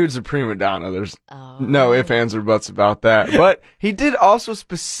 dude's a prima donna. There's no ifs, ands, or buts about that. But he did also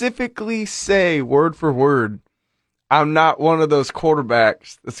specifically say, word for word, I'm not one of those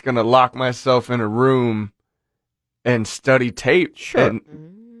quarterbacks that's going to lock myself in a room and study tape. Sure.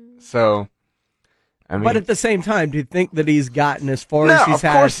 And so, I mean, but at the same time, do you think that he's gotten as far as he's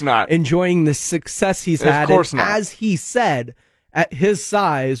had? Of course not. Enjoying the success he's had. Of course not. As he said, at his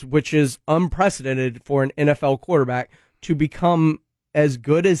size, which is unprecedented for an NFL quarterback, to become as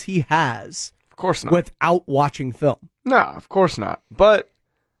good as he has. Of course not. Without watching film. No, of course not. But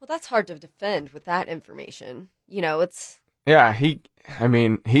well, that's hard to defend with that information. You know, it's he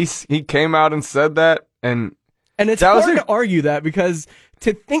came out and said that, and it's hard to argue that, because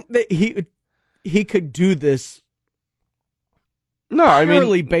to think that he could do this. No, I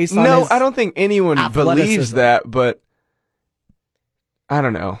mean, based on his I don't think anyone believes that, but I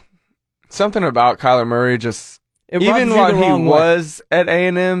don't know. Something about Kyler Murray just, even while he was at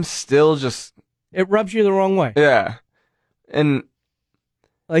A&M, still just, it rubs you the wrong way. Yeah. And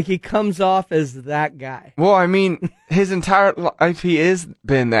like, he comes off as that guy. Well, I mean, his entire life, he has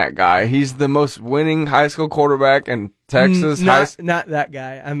been that guy. He's the most winning high school quarterback in Texas. Not that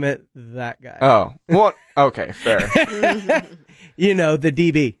guy. I meant that guy. Oh, well, okay, fair. You know, the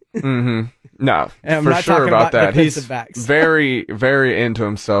DB. Mm-hmm. No, and for sure about that. He's backs. very, very into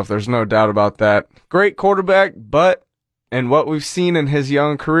himself. There's no doubt about that. Great quarterback, but in what we've seen in his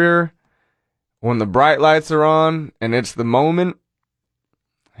young career, when the bright lights are on and it's the moment,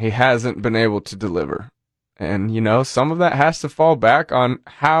 he hasn't been able to deliver. And, you know, some of that has to fall back on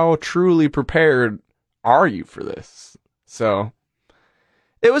how truly prepared are you for this. So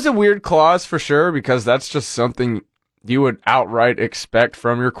it was a weird clause for sure, because that's just something you would outright expect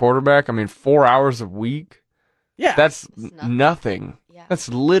from your quarterback. I mean, 4 hours a week. Yeah. That's nothing. Yeah. That's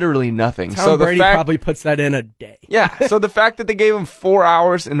literally nothing. Tom Brady probably puts that in a day. Yeah. So the fact that they gave him 4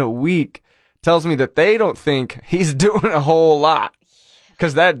 hours in a week tells me that they don't think he's doing a whole lot.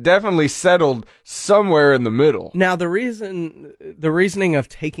 Because that definitely settled somewhere in the middle. Now, the reasoning of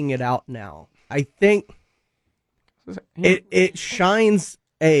taking it out now, I think it shines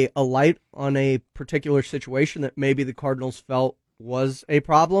a light on a particular situation that maybe the Cardinals felt was a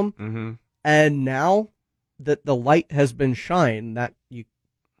problem. Mm-hmm. And now that the light has been shined, that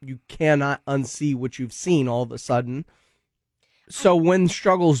you cannot unsee what you've seen all of a sudden. So when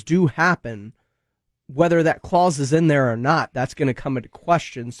struggles do happen, whether that clause is in there or not, that's going to come into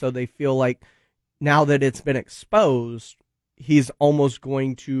question. So they feel like now that it's been exposed, he's almost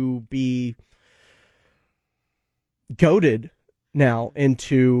going to be goaded now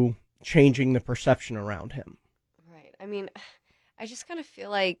into changing the perception around him. Right. I mean, I just kind of feel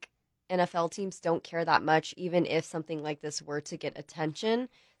like NFL teams don't care that much, even if something like this were to get attention.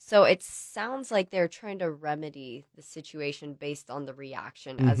 So it sounds like they're trying to remedy the situation based on the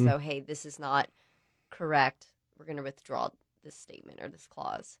reaction, as though, hey, this is not correct, we're going to withdraw this statement or this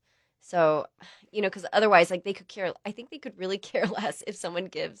clause. So, you know, because otherwise, like, I think they could really care less if someone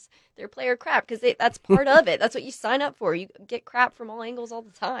gives their player crap, because that's part of it. That's what you sign up for. You get crap from all angles all the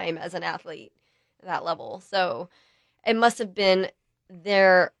time as an athlete at that level. So it must have been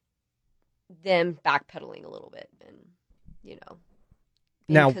them backpedaling a little bit and, you know,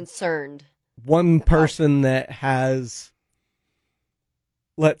 being concerned. One person that has,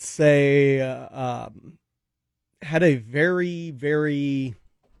 let's say, had a very, very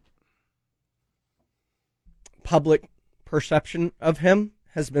public perception of him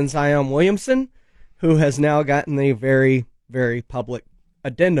has been Zion Williamson, who has now gotten a very, very public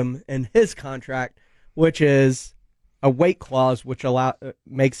addendum in his contract, which is a weight clause, which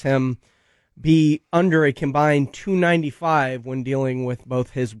makes him be under a combined 295 when dealing with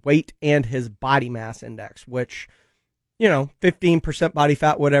both his weight and his body mass index, which, you know, 15% body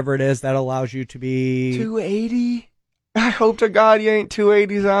fat, whatever it is, that allows you to be 280. I hope to God you ain't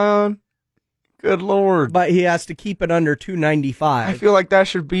 280, Zion. Good Lord. But he has to keep it under 295. I feel like that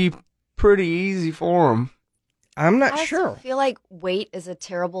should be pretty easy for him. I'm not sure. I feel like weight is a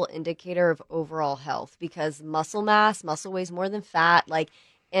terrible indicator of overall health because muscle weighs more than fat.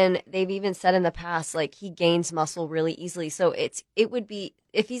 And they've even said in the past, he gains muscle really easily. So it would be,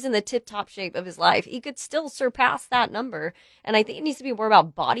 if he's in the tip-top shape of his life, he could still surpass that number. And I think it needs to be more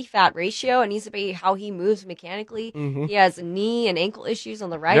about body fat ratio. It needs to be how he moves mechanically. Mm-hmm. He has knee and ankle issues on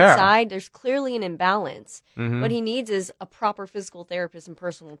the right side. There's clearly an imbalance. Mm-hmm. What he needs is a proper physical therapist and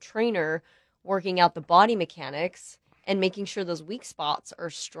personal trainer working out the body mechanics and making sure those weak spots are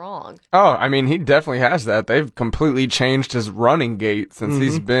strong. Oh, I mean, he definitely has that. They've completely changed his running gait since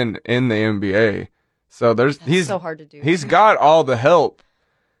he's been in the NBA. So he's so hard to do. He's got all the help.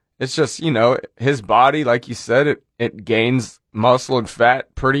 It's just, his body, like you said, it gains muscle and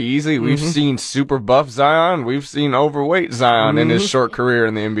fat pretty easy. We've seen super buff Zion. We've seen overweight Zion in his short career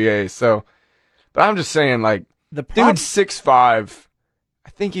in the NBA. So, but I'm just saying, dude's 6'5". I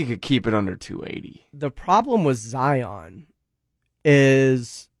think you could keep it under 280. The problem with Zion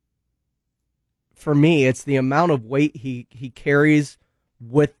is, for me, it's the amount of weight he carries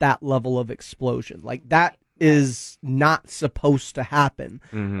with that level of explosion. That is not supposed to happen.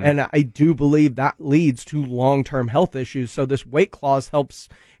 Mm-hmm. And I do believe that leads to long-term health issues. So this weight clause helps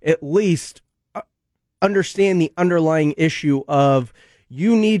at least understand the underlying issue of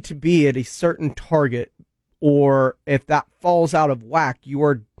you need to be at a certain target, or if that falls out of whack,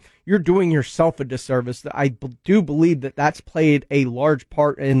 you're doing yourself a disservice. I do believe that that's played a large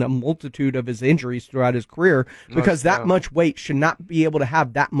part in a multitude of his injuries throughout his career, because that much weight should not be able to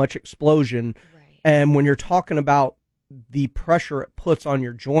have that much explosion. Right. And when you're talking about the pressure it puts on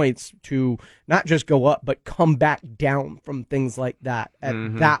your joints to not just go up, but come back down from things like that at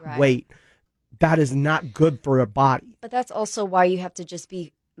that weight, that is not good for a body. But that's also why you have to just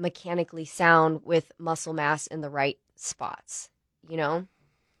be mechanically sound with muscle mass in the right spots, with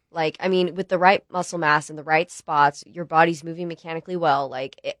the right muscle mass in the right spots, your body's moving mechanically well.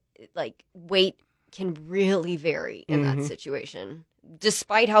 Weight can really vary in that situation,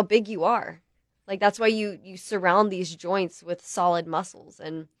 despite how big you are. That's why you surround these joints with solid muscles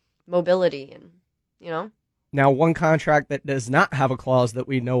and mobility and, Now, one contract that does not have a clause that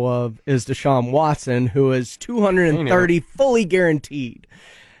we know of is Deshaun Watson, who is $230 fully guaranteed.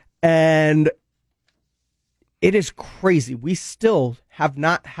 And it is crazy. We still have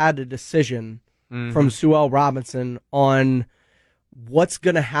not had a decision from Sue L. Robinson on what's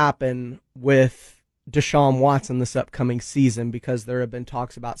going to happen with Deshaun Watson this upcoming season, because there have been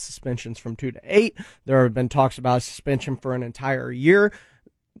talks about suspensions from 2 to 8. There have been talks about suspension for an entire year.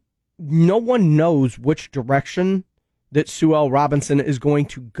 No one knows which direction that Sue L. Robinson is going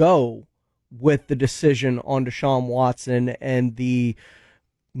to go with the decision on Deshaun Watson and the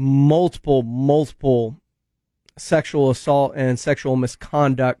multiple sexual assault and sexual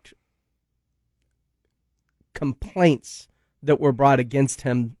misconduct complaints that were brought against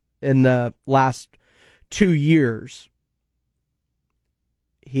him in the last 2 years.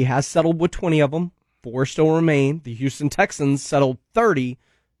 He has settled with 20 of them. 4 still remain. The Houston Texans settled 30.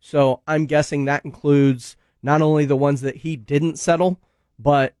 So I'm guessing that includes not only the ones that he didn't settle,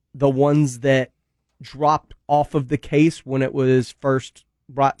 but the ones that dropped off of the case when it was first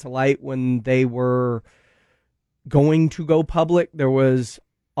brought to light, when they were going to go public. There was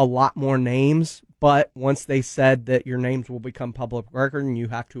a lot more names, but once they said that your names will become public record and you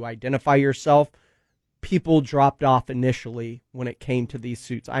have to identify yourself, people dropped off initially when it came to these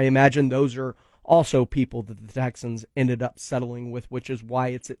suits. I imagine those are also people that the Texans ended up settling with, which is why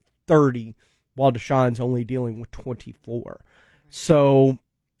it's at 30 while Deshaun's only dealing with 24. So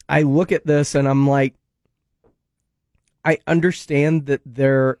I look at this and I'm like, I understand that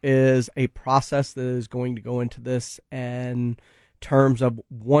there is a process that is going to go into this in terms of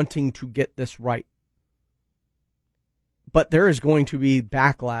wanting to get this right. But there is going to be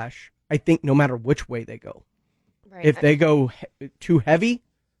backlash, I think, no matter which way they go. Right. If they go too heavy,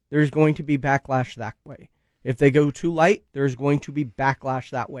 there's going to be backlash that way. If they go too light, there's going to be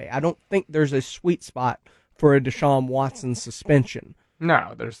backlash that way. I don't think there's a sweet spot for a Deshaun Watson suspension.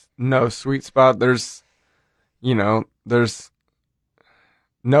 No, there's no sweet spot. There's no,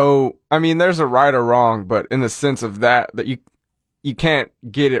 I mean, there's a right or wrong, but in the sense of that you can't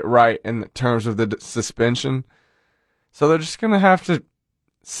get it right in the terms of the suspension. So they're just going to have to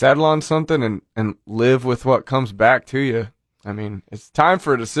settle on something and live with what comes back to you. I mean, it's time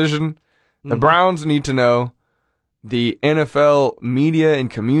for a decision. The Browns need to know, the NFL media and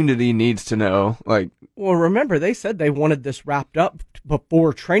community needs to know. Well, remember, they said they wanted this wrapped up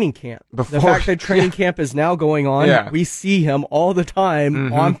before training camp. The fact that training camp is now going on, we see him all the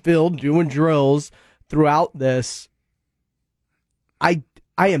time on field doing drills throughout this. I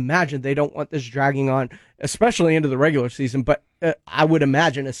imagine they don't want this dragging on, especially into the regular season, but I would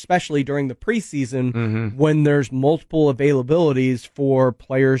imagine, especially during the preseason, when there's multiple availabilities for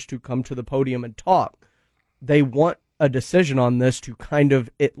players to come to the podium and talk. They want a decision on this to kind of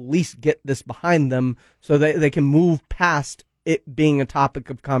at least get this behind them so that they can move past it being a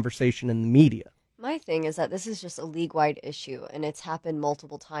topic of conversation in the media. My thing is that this is just a league-wide issue, and it's happened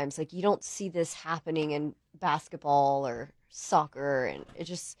multiple times. You don't see this happening in basketball or soccer, and it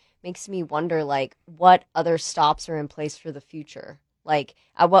just makes me wonder, what other stops are in place for the future?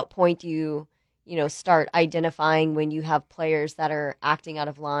 At what point do you start identifying when you have players that are acting out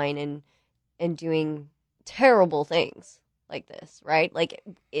of line and doing terrible things like this, right?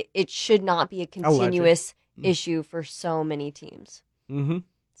 It should not be a continuous issue for so many teams.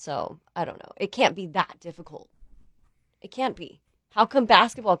 So, I don't know. It can't be that difficult. It can't be. How come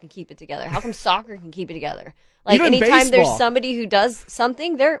basketball can keep it together? How come soccer can keep it together? Even anytime baseball. There's somebody who does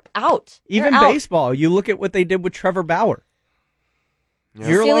something, they're out. Even baseball. You look at what they did with Trevor Bauer.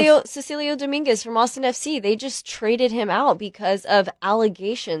 Cecilio Dominguez from Austin FC, they just traded him out because of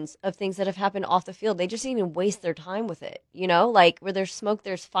allegations of things that have happened off the field. They just didn't even waste their time with it, where there's smoke,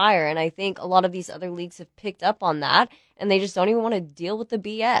 there's fire. And I think a lot of these other leagues have picked up on that, and they just don't even want to deal with the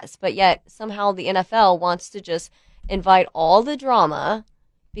BS. But yet somehow the NFL wants to just invite all the drama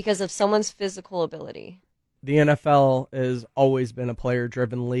because of someone's physical ability. The NFL has always been a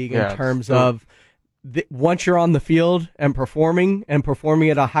player-driven league in terms of once you're on the field and performing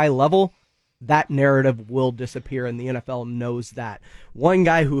at a high level, that narrative will disappear, and the NFL knows that. One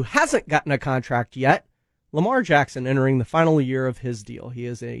guy who hasn't gotten a contract yet, Lamar Jackson, entering the final year of his deal. He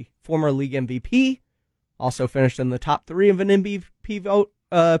is a former league MVP, also finished in the top 3 of an MVP vote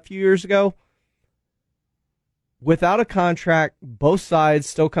a few years ago. Without a contract, both sides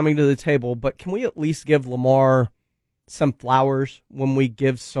still coming to the table, but can we at least give Lamar some flowers when we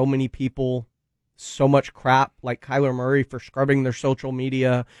give so many people so much crap, like Kyler Murray, for scrubbing their social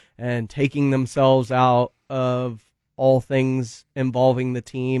media and taking themselves out of all things involving the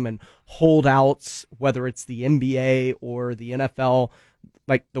team, and holdouts, whether it's the NBA or the NFL,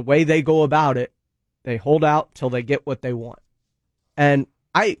 the way they go about it, they hold out till they get what they want. And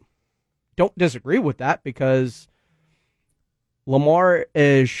I don't disagree with that, because Lamar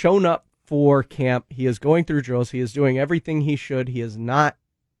is shown up for camp. He is going through drills. He is doing everything he should. He has not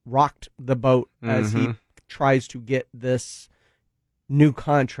rocked the boat as he tries to get this new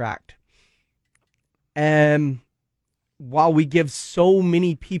contract. And while we give so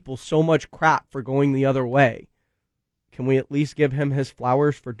many people so much crap for going the other way, can we at least give him his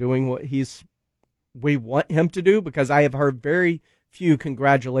flowers for doing what we want him to do? Because I have heard very few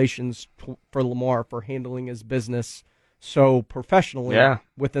congratulations for Lamar for handling his business so professionally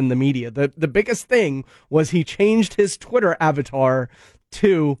within the media. The biggest thing was he changed his Twitter avatar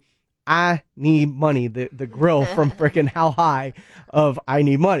to "I need money," the grill from frickin' How High of "I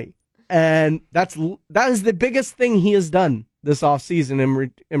need money," and that is the biggest thing he has done this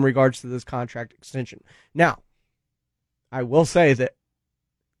offseason in regards to this contract extension. Now, I will say that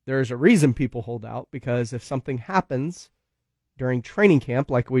there is a reason people hold out, because if something happens during training camp,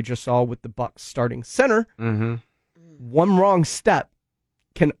 like we just saw with the Bucs starting center, one wrong step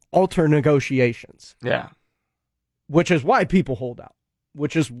can alter negotiations. Yeah, which is why people hold out.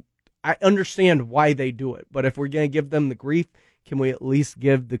 I understand why they do it, but if we're going to give them the grief, can we at least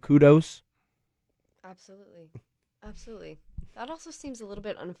give the kudos? Absolutely. That also seems a little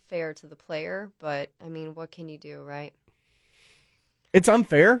bit unfair to the player, but I mean, what can you do, right? It's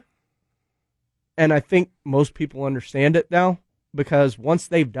unfair, and I think most people understand it now, because once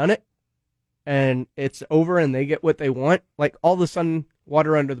they've done it and it's over and they get what they want, all of a sudden,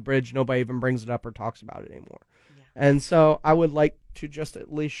 water under the bridge, nobody even brings it up or talks about it anymore. And so I would like to just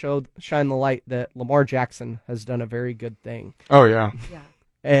at least shine the light that Lamar Jackson has done a very good thing. Oh, yeah.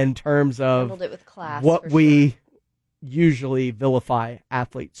 In terms of handled it with class, what we usually vilify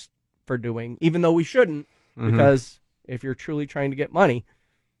athletes for doing, even though we shouldn't, because if you're truly trying to get money,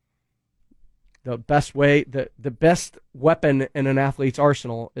 the best weapon in an athlete's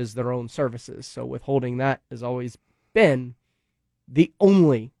arsenal is their own services. So withholding that has always been the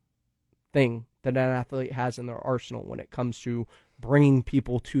only thing that an athlete has in their arsenal when it comes to bringing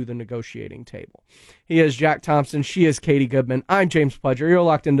people to the negotiating table. He is Jack Thompson. She is Katie Goodman. I'm James Pledger. You're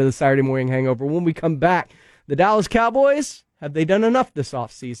locked into the Saturday Morning Hangover. When we come back, the Dallas Cowboys, have they done enough this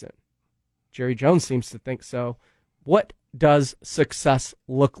offseason? Jerry Jones seems to think so. What does success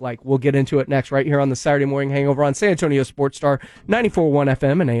look like? We'll get into it next right here on the Saturday Morning Hangover on San Antonio Sports Star 94.1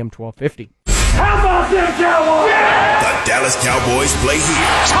 FM and AM 1250. How about them Cowboys? Yeah! The Dallas Cowboys play here.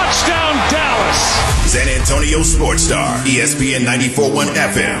 Touchdown, Dallas! San Antonio Sports Star, ESPN 94.1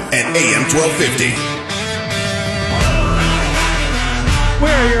 FM and AM 1250.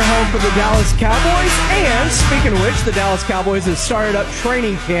 We're your home for the Dallas Cowboys, and speaking of which, the Dallas Cowboys have started up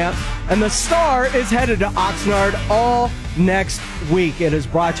training camp, and the Star is headed to Oxnard all next week. It is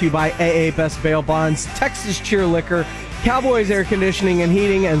brought to you by AA Best Bail Bonds, Texas Cheer Liquor, Cowboys Air Conditioning and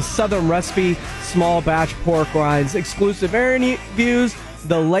Heating, and Southern Recipe Small Batch Pork Rinds. Exclusive interviews,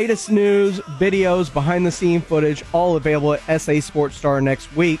 the latest news, videos, behind-the-scene footage, all available at SA Sports Star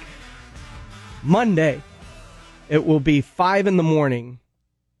next week. Monday, it will be 5 in the morning.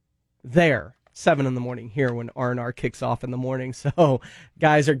 There, 7 in the morning here when R&R kicks off in the morning. So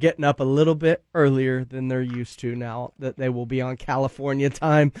guys are getting up a little bit earlier than they're used to now that they will be on California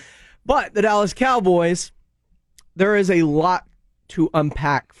time. But the Dallas Cowboys, there is a lot to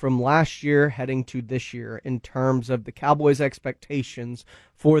unpack from last year heading to this year in terms of the Cowboys' expectations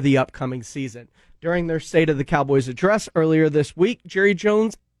for the upcoming season. During their State of the Cowboys address earlier this week, Jerry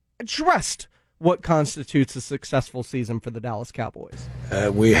Jones addressed what constitutes a successful season for the Dallas Cowboys.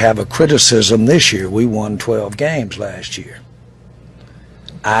 We have a criticism this year. We won 12 games last year.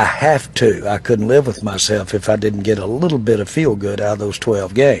 I couldn't live with myself if I didn't get a little bit of feel-good out of those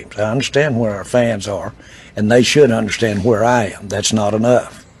 12 games. I understand where our fans are, and they should understand where I am. That's not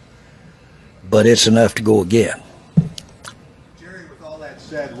enough. But it's enough to go again. Jerry, with all that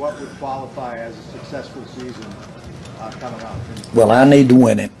said, what would qualify as a successful season coming up? Well, I need to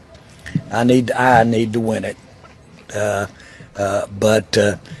win it. I need to win it. But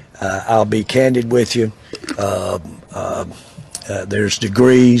I'll be candid with you. There's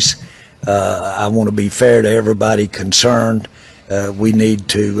degrees. I want to be fair to everybody concerned. We need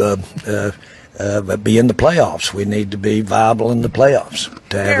to be in the playoffs. We need to be viable in the playoffs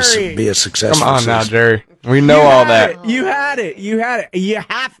to be a successful Come on season. now, Jerry. We know all that. You had it. You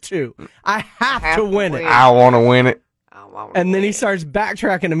have to. I have to win it. I want to win it. And then he starts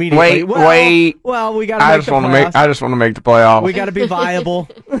backtracking immediately. Wait. Well, we got to make the playoffs. I just want to make the playoffs. We got to be viable.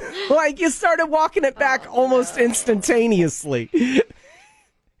 Like, you started walking it back almost instantaneously.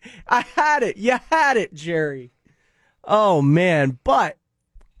 I had it. You had it, Jerry. Oh, man. But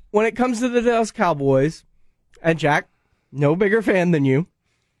when it comes to the Dallas Cowboys, and Jack, no bigger fan than you.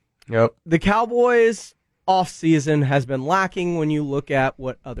 Yep. The Cowboys offseason has been lacking when you look at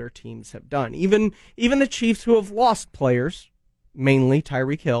what other teams have done. Even the Chiefs, who have lost players, mainly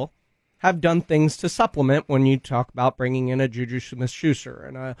Tyreek Hill, have done things to supplement when you talk about bringing in a Juju Smith-Schuster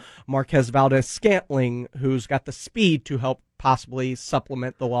and a Marquez Valdez-Scantling, who's got the speed to help possibly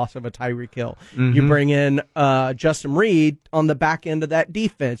supplement the loss of a Tyreek Hill. Mm-hmm. You bring in Justin Reed on the back end of that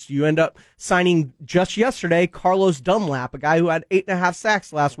defense. You end up signing just yesterday Carlos Dunlap, a guy who had 8.5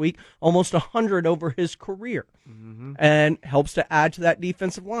 sacks last week, almost 100 over his career, and helps to add to that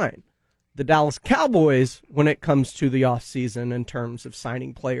defensive line. The Dallas Cowboys, when it comes to the offseason in terms of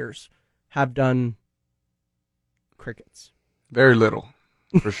signing players, have done crickets. Very little.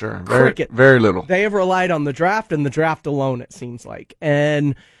 For sure. Very little. They have relied on the draft and the draft alone, it seems like.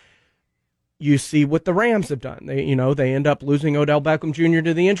 And you see what the Rams have done. They end up losing Odell Beckham Jr.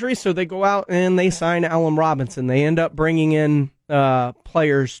 to the injury, so they go out and they sign Allen Robinson. They end up bringing in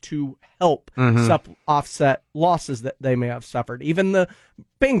players to help offset losses that they may have suffered. Even the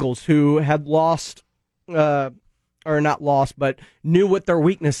Bengals, who had lost, or not lost, but knew what their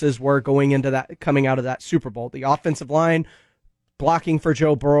weaknesses were coming out of that Super Bowl. The offensive line blocking for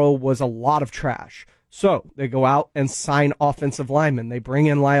Joe Burrow was a lot of trash. So they go out and sign offensive linemen. They bring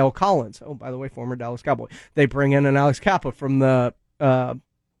in Lyle Collins. Oh, by the way, former Dallas Cowboy. They bring in an Alex Kappa from the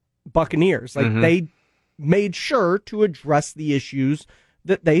Buccaneers. They made sure to address the issues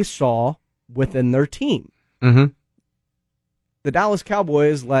that they saw within their team. Mm-hmm. The Dallas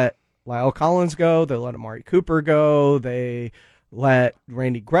Cowboys let Lyle Collins go. They let Amari Cooper go. They let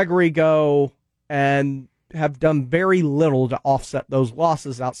Randy Gregory go. And have done very little to offset those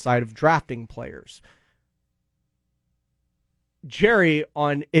losses outside of drafting players. Jerry,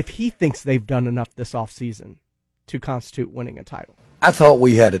 on if he thinks they've done enough this offseason to constitute winning a title. I thought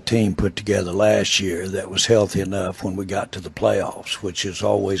we had a team put together last year that was healthy enough when we got to the playoffs, which is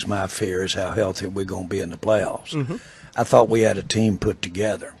always my fear, is how healthy we're going to be in the playoffs. Mm-hmm. I thought we had a team put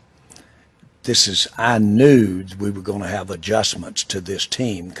together. I knew we were going to have adjustments to this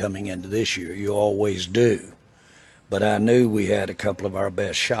team coming into this year. You always do. But I knew we had a couple of our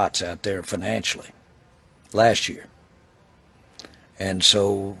best shots out there financially last year. And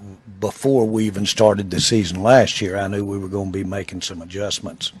so before we even started the season last year, I knew we were going to be making some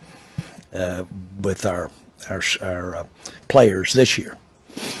adjustments with our players this year.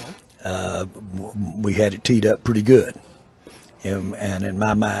 We had it teed up pretty good, and in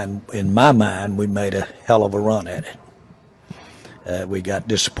my mind, we made a hell of a run at it. We got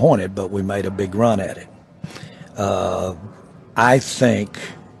disappointed, but we made a big run at it. I think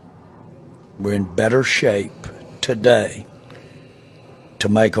we're in better shape today to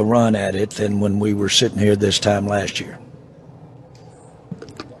make a run at it than when we were sitting here this time last year.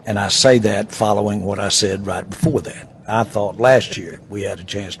 And I say that following what I said right before that. I thought last year we had a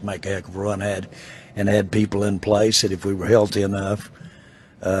chance to make a heck of a run at it and had people in place that if we were healthy enough,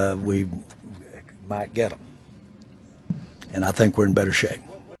 we might get them. And I think we're in better shape.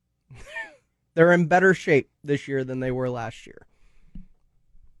 They're in better shape this year than they were last year.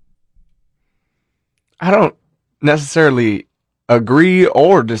 I don't necessarily agree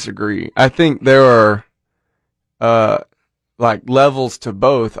or disagree. I think there are like levels to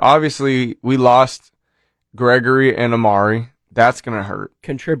both. Obviously, we lost Gregory and Amari. That's going to hurt.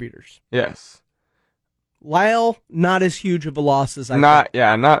 Contributors. Yes. Lyle, not as huge of a loss as I thought.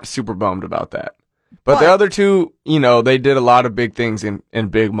 Yeah, not super bummed about that. But the other two, they did a lot of big things in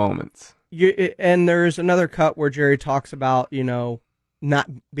big moments. And there's another cut where Jerry talks about, not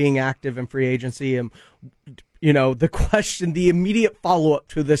being active in free agency. And, the question, the immediate follow-up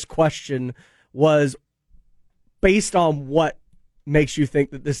to this question was based on what makes you think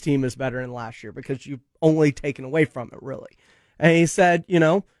that this team is better than last year, because you've only taken away from it, really. And he said,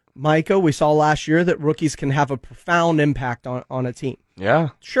 Micah, we saw last year that rookies can have a profound impact on a team. Yeah.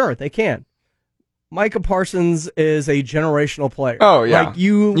 Sure, they can. Micah Parsons is a generational player. Oh, yeah. Like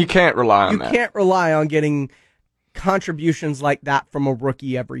you can't rely on that. You can't rely on getting contributions like that from a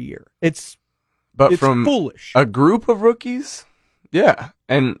rookie every year. It's from foolish. A group of rookies, yeah.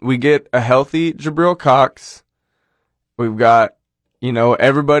 And we get a healthy Jabril Cox. We've got,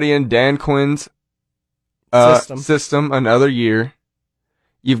 everybody in Dan Quinn's system another year.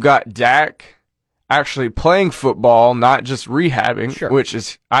 You've got Dak actually playing football, not just rehabbing, sure, which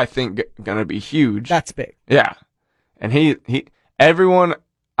is, I think, going to be huge. That's big. Yeah. And everyone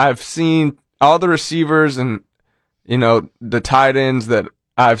I've seen, all the receivers and, the tight ends that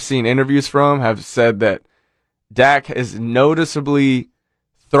I've seen interviews from have said that Dak is noticeably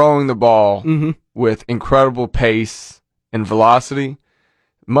throwing the ball with incredible pace and velocity,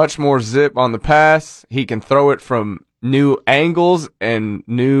 much more zip on the pass. He can throw it from new angles and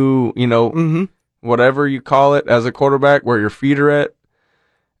new, whatever you call it as a quarterback, where your feet are at.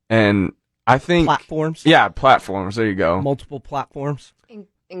 And I think platforms. Yeah, platforms. There you go. Multiple platforms.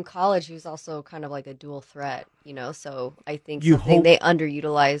 In college, he was also kind of like a dual threat, so I think something they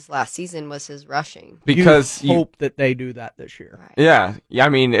underutilized last season was his rushing. Because you hope that they do that this year. Right. Yeah. I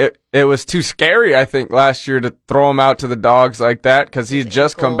mean, it was too scary, I think, last year to throw him out to the dogs like that, because he'd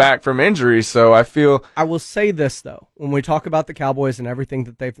just come back from injury. So I will say this, though, when we talk about the Cowboys and everything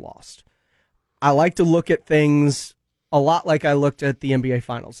that they've lost, I like to look at things a lot like I looked at the NBA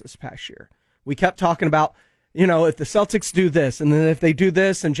Finals this past year. We kept talking about, if the Celtics do this, and then if they do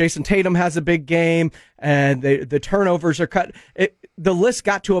this, and Jason Tatum has a big game, and the turnovers are cut, the list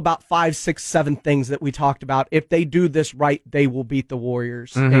got to about 5, 6, 7 things that we talked about. If they do this right, they will beat the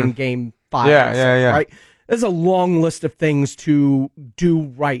Warriors in Game 5. Yeah. Right? There's a long list of things to do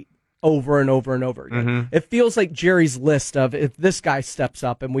right over and over and over again. It feels like Jerry's list of, if this guy steps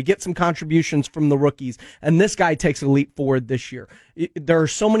up and we get some contributions from the rookies, and this guy takes a leap forward this year. There are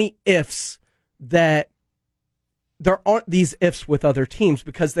so many ifs that there aren't these ifs with other teams,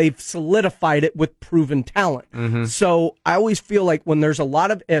 because they've solidified it with proven talent. So I always feel like when there's a lot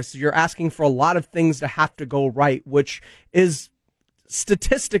of ifs, you're asking for a lot of things to have to go right, which is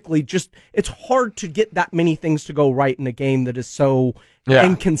statistically it's hard to get that many things to go right in a game that is so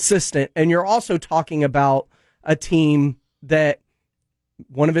inconsistent. And you're also talking about a team that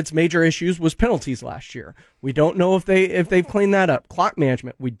one of its major issues was penalties last year. We don't know if they've cleaned that up. Clock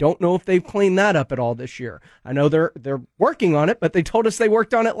management, we don't know if they've cleaned that up at all this year. I know they're working on it, but they told us they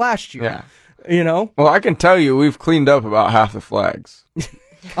worked on it last year. Yeah. Well, I can tell you we've cleaned up about half the flags.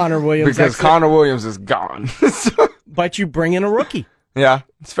 Connor Williams. Because Connor Williams is gone. But you bring in a rookie. Yeah,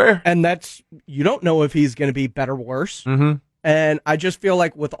 it's fair. And you don't know if he's going to be better or worse. And I just feel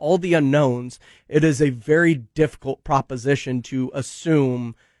like with all the unknowns, it is a very difficult proposition to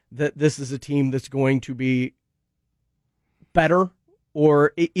assume that this is a team that's going to be better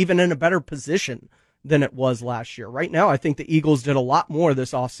or even in a better position than it was last year. Right now, I think the Eagles did a lot more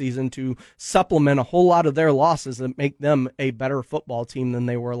this offseason to supplement a whole lot of their losses and make them a better football team than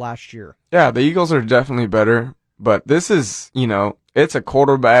they were last year. Yeah, the Eagles are definitely better, But this is, it's a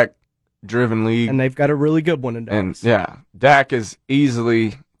quarterback-driven league. And they've got a really good one in Dallas. And, Dak is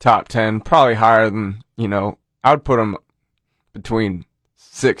easily top 10, probably higher than, I would put him between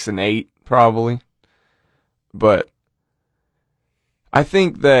 6 and 8, probably. But I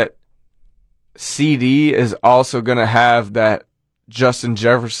think that CD is also going to have that Justin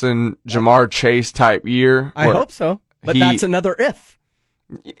Jefferson, Jamar Chase type year. I hope so. But that's another if.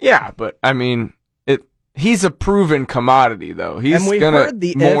 Yeah, but I mean, he's a proven commodity, though. He's going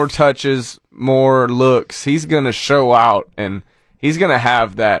to more touches, more looks. He's going to show out, and he's going to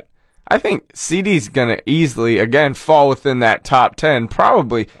have that. I think CD's going to easily, again, fall within that top 10.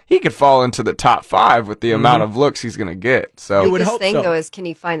 Probably he could fall into the top 5 with the amount of looks he's going to get. So the biggest thing, though, is can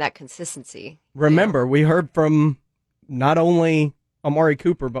he find that consistency? Remember, we heard from not only Amari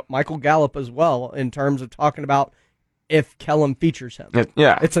Cooper, but Michael Gallup as well in terms of talking about if Kellen features him.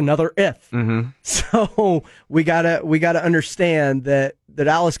 It's another if. Mm-hmm. So we gotta understand that the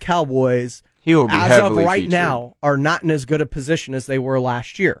Dallas Cowboys, he will be as of heavily right featured. now, are not in as good a position as they were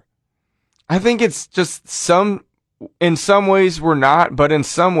last year. I think it's just in some ways we're not, but in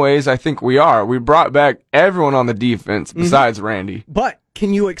some ways I think we are. We brought back everyone on the defense besides Randy. But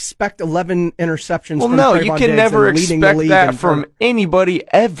can you expect 11 interceptions Well, from no, Trayvon you can Diggs never and leading the expect league that from anybody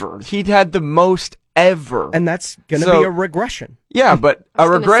ever. He'd had the most ever. And that's going to be a regression. Yeah, but a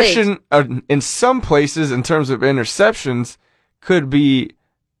regression in some places in terms of interceptions could be,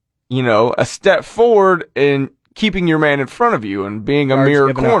 a step forward in keeping your man in front of you and being a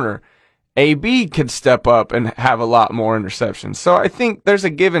mirror corner. AB could step up and have a lot more interceptions. So I think there's a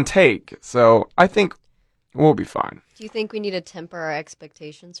give and take. So I think we'll be fine. Do you think we need to temper our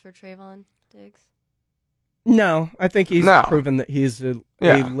expectations for Trayvon Diggs? No, I think he's proven that he's a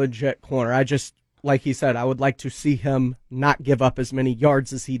legit corner. I just, like he said, I would like to see him not give up as many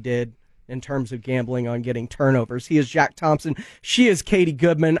yards as he did in terms of gambling on getting turnovers. He is Jack Thompson. She is Katie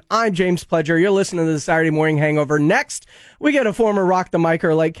Goodman. I'm James Pledger. You're listening to the Saturday Morning Hangover. Next, we get a former Rock the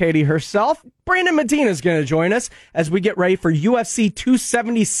Micer like Katie herself. Brandon Medina is going to join us as we get ready for UFC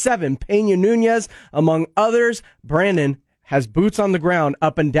 277. Peña Nunez, among others. Brandon has boots on the ground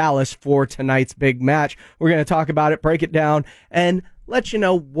up in Dallas for tonight's big match. We're going to talk about it, break it down, and let you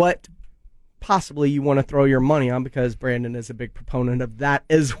know what possibly you want to throw your money on, because Brandon is a big proponent of that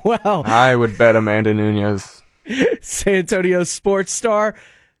as well. I would bet Amanda Nunez. San Antonio sports star.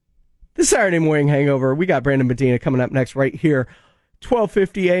 The Saturday Morning Hangover. We got Brandon Medina coming up next right here.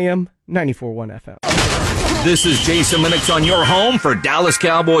 1250 AM, 94.1 FM. This is Jason Minix on your home for Dallas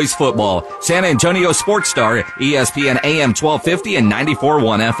Cowboys football. San Antonio sports star, ESPN AM 1250 and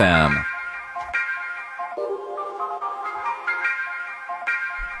 94.1 FM.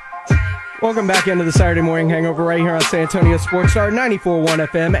 Welcome back into the Saturday Morning Hangover right here on San Antonio Sports Star, 94.1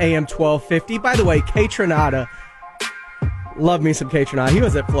 FM, AM 1250. By the way, Kay Trinata, love me some Kay Trinata. He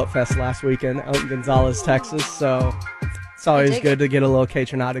was at Flip Fest last weekend out in Gonzales, Texas, so it's always good to get a little Kay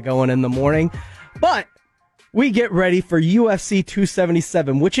Trinata going in the morning. But we get ready for UFC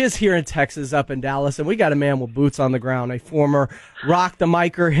 277, which is here in Texas, up in Dallas, and we got a man with boots on the ground, a former Rock the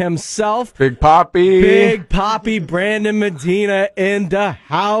Micer himself. Big Poppy, Brandon Medina in the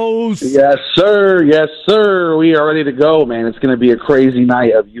house. Yes, sir. Yes, sir. We are ready to go, man. It's going to be a crazy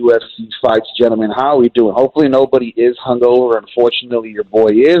night of UFC fights, gentlemen. How are we doing? Hopefully nobody is hungover. Unfortunately, your boy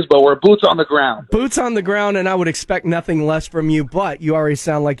is, but we're boots on the ground. Boots on the ground, and I would expect nothing less from you, but you already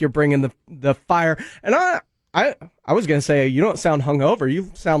sound like you're bringing the fire. And I was going to say, you don't sound hungover.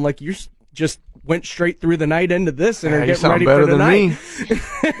 You sound like you just went straight through the night into this and are getting ready for the night.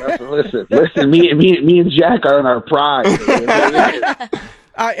 Listen, me and Jack are in our prime.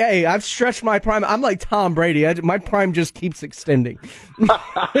 Hey, I've stretched my prime. I'm like Tom Brady. My prime just keeps extending.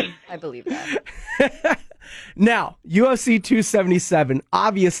 I believe that. Now, UFC 277,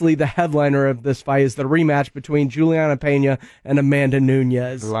 obviously the headliner of this fight is the rematch between Juliana Peña and Amanda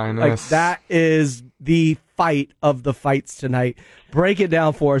Nunez. Like, that is the fight of the fights tonight. Break it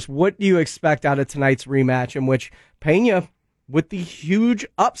down for us. What do you expect out of tonight's rematch, in which Peña with the huge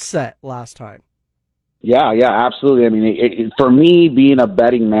upset last time? Yeah, absolutely. I mean, for me, being a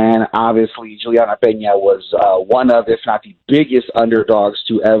betting man, obviously Juliana Peña was one of, if not the biggest underdogs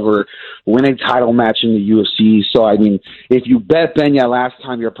to ever win a title match in the UFC. So, I mean, if you bet Peña last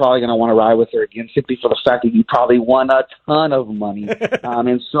time, you're probably going to want to ride with her again, simply for the fact that you probably won a ton of money.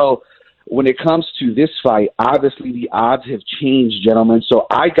 And so when it comes to this fight, obviously the odds have changed, gentlemen. So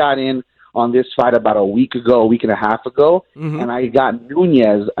I got in on this fight about a week and a half ago, and I got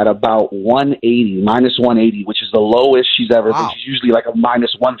Nunez at about 180, minus 180, which is the lowest she's ever been. She's usually like a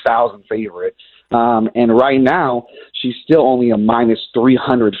minus 1,000 favorite. And right now, she's still only a minus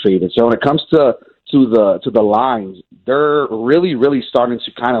 300 favorite. So when it comes to to the lines, they're really, really starting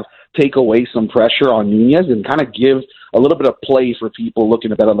to kind of take away some pressure on Nunes and kind of give a little bit of play for people looking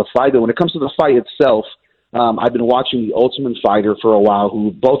to bet on the fight. But when it comes to the fight itself, I've been watching the Ultimate Fighter for a while,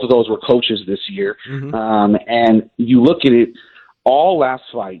 who both of those were coaches this year. And you look at it, all last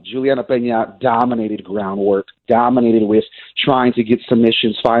fight, Juliana Pena dominated groundwork, dominated with trying to get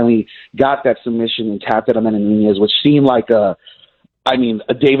submissions, finally got that submission and tapped it on Amanda Nunes, which seemed like a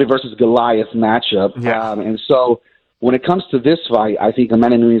David versus Goliath matchup. Yeah. And so when it comes to this fight, I think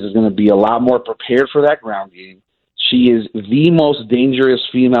Amanda Nunes is going to be a lot more prepared for that ground game. She is the most dangerous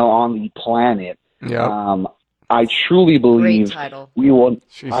female on the planet. Yeah. I truly believe we will.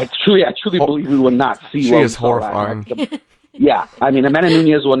 I truly believe we will not see. She is horrifying. Yeah, I mean, Amanda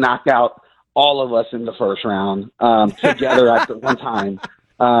Nunes will knock out all of us in the first round together at one time.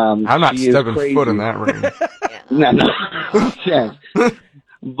 I'm not stepping foot in that ring. No chance.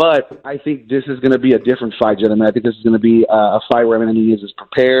 But I think this is going to be a different fight, gentlemen. I think this is going to be a fight where Amanda Nunes is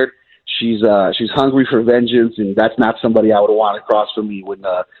prepared. She's hungry for vengeance, and that's not somebody I would want across from me when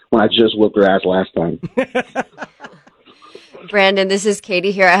I just whooped her ass last time. Brandon, this is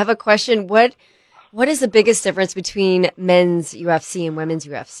Katie here. I have a question. What is the biggest difference between men's UFC and women's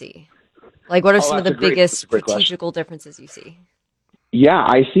UFC? Like, what are some of the biggest strategical differences you see? Yeah,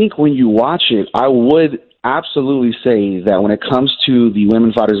 I think when you watch it, I would absolutely say that when it comes to the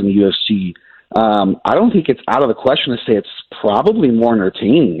women fighters in the UFC, I don't think it's out of the question to say it's probably more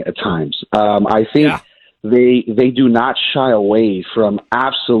entertaining at times. I think they do not shy away from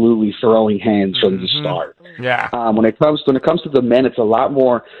absolutely throwing hands from the start. Yeah. When it comes to the men, it's a lot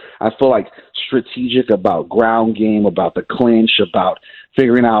more, I feel like, strategic about ground game, about the clinch, about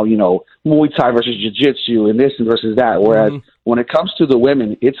figuring out, Muay Thai versus Jiu-Jitsu and this and versus that. Whereas when it comes to the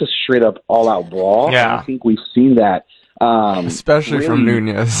women, it's a straight up all out brawl. Yeah. And I think we've seen that. Especially from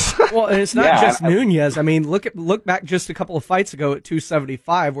Nunes. Well, and it's not just Nunes. I mean, look back just a couple of fights ago at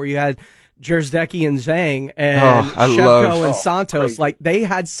 275 where you had Jerzecki and Zhang and Shevko and Santos. Like, they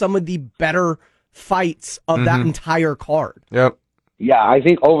had some of the better fights of that entire card. Yep. Yeah, I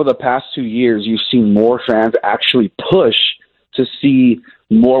think over the past 2 years, you've seen more fans actually push to see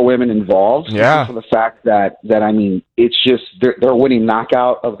more women involved. Yeah. For the fact that I mean, it's just they're winning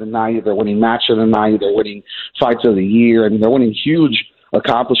knockout of the night, they're winning match of the night, they're winning fights of the year. I mean, they're winning huge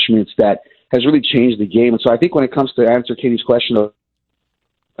accomplishments that has really changed the game. And so I think when it comes to answer Katie's question,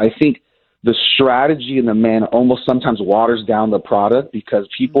 I think the strategy in the men almost sometimes waters down the product because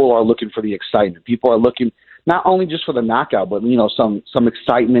people are looking for the excitement. People are looking not only just for the knockout, but some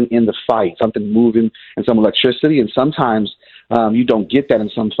excitement in the fight, something moving and some electricity. And sometimes you don't get that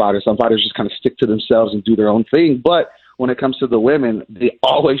in some fighters. Some fighters just kind of stick to themselves and do their own thing. But when it comes to the women, they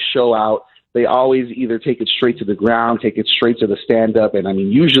always show out. They always either take it straight to the ground, take it straight to the stand-up. And, I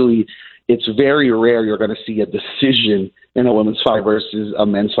mean, usually it's very rare you're going to see a decision in a women's fight versus a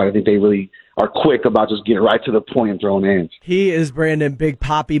men's fight. I think they really are quick about just getting right to the point and throwing hands. He is Brandon Big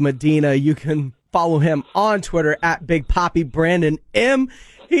Papi Medina. You can follow him on Twitter at Big Papi Brandon M.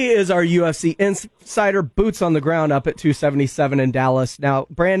 He is our UFC insider, boots on the ground up at 277 in Dallas. Now,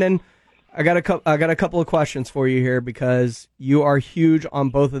 Brandon, I got a couple of questions for you here because you are huge on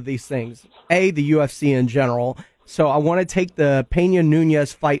both of these things. A, the UFC in general. So I want to take the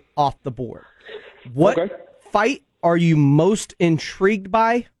Pena-Nunes fight off the board. What fight are you most intrigued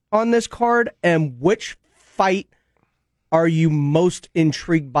by on this card, and which fight are you most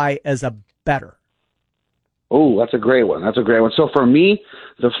intrigued by as a bettor? Oh, that's a great one. So for me,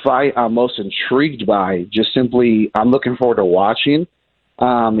 the fight I'm most intrigued by, just simply I'm looking forward to watching, is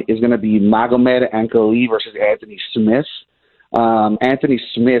going to be Magomed Ankalaev versus Anthony Smith. Anthony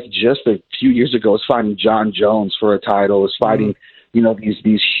Smith just a few years ago was fighting John Jones for a title, was fighting,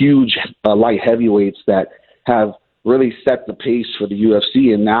 these huge light heavyweights that have really set the pace for the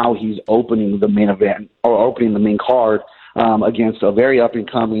UFC, and now he's opening the main event or opening the main card against a very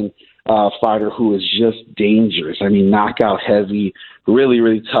up-and-coming fighter who is just dangerous. I mean, knockout heavy, really,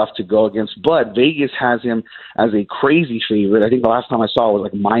 really tough to go against. But Vegas has him as a crazy favorite. I think the last time I saw it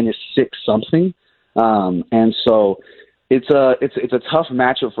was like -6 something. And so it's a tough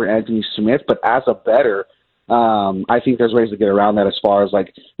matchup for Anthony Smith. But as a bettor, I think there's ways to get around that as far as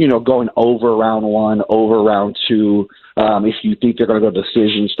going over round one, over round two. If you think they're going to go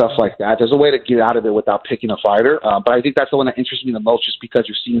decision, stuff like that. There's a way to get out of it without picking a fighter. But I think that's the one that interests me the most just because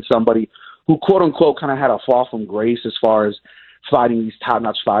you're seeing somebody who, quote unquote, kind of had a fall from grace as far as fighting these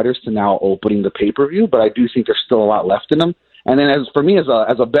top-notch fighters to now opening the pay-per-view. But I do think there's still a lot left in them. And then as for me as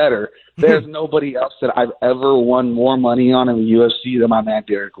a bettor, there's nobody else that I've ever won more money on in the UFC than my man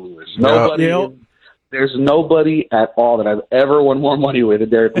Derek Lewis. Nobody There's nobody at all that I've ever won more money with than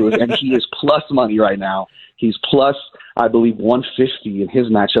Derek Lewis, and he is plus money right now. He's plus, I believe, 150 in his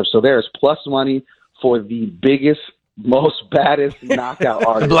matchup. So there is plus money for the biggest, most baddest knockout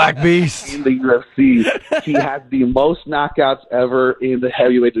artist, Black Beast, in the UFC. He has the most knockouts ever in the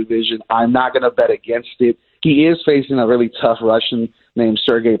heavyweight division. I'm not going to bet against it. He is facing a really tough Russian named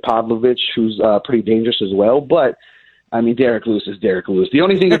Sergey Pavlovich, who's pretty dangerous as well. But I mean, Derek Lewis is Derek Lewis. The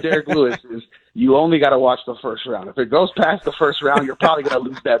only thing with Derek Lewis is you only got to watch the first round. If it goes past the first round, you're probably going to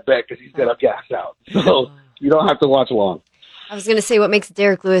lose that bet because he's going to gas out. So you don't have to watch long. I was going to say, what makes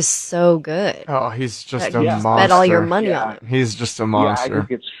Derek Lewis so good? Oh, he's just that a monster. Bet all your money on him. He's just a monster.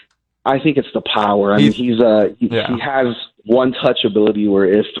 Yeah, I think it's the power. I mean, he has one-touch ability where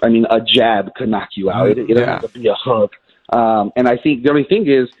a jab could knock you out. It doesn't have to be a hook. And I think the only thing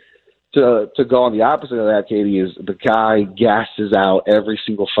is, to go on the opposite of that, Katie, is the guy gasses out every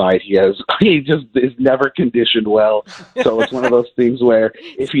single fight he has. He just is never conditioned well. So it's one of those things where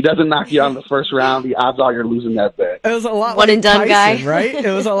if he doesn't knock you out in the first round, the odds are you're losing that bet. It was a lot one like and done Tyson, guy, right?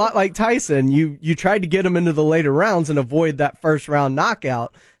 It was a lot like Tyson. You tried to get him into the later rounds and avoid that first round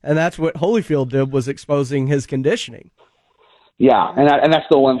knockout, and that's what Holyfield did, was exposing his conditioning. Yeah, and that's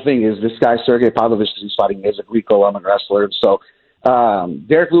the one thing is this guy Sergey Pavlovich he's fighting is a Greco-Roman wrestler, and so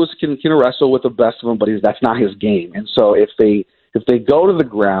Derek Lewis can wrestle with the best of them, but that's not his game. And so if they go to the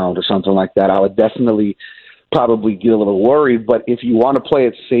ground or something like that, I would definitely probably get a little worried. But if you want to play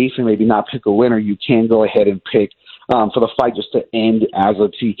it safe and maybe not pick a winner, you can go ahead and pick for the fight just to end as a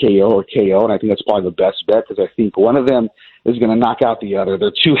TKO or KO, and I think that's probably the best bet because I think one of them is going to knock out the other.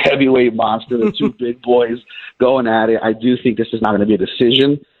 They're two heavyweight monsters, they're two big boys going at it. I do think this is not going to be a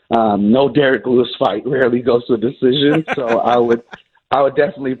decision. No Derek Lewis fight rarely goes to a decision, so I would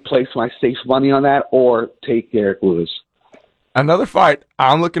definitely place my safe money on that or take Derek Lewis. Another fight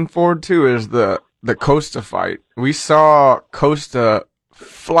I'm looking forward to is the Costa fight. We saw Costa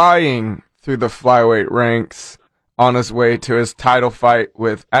flying through the flyweight ranks on his way to his title fight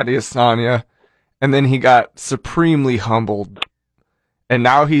with Adesanya, and then he got supremely humbled. And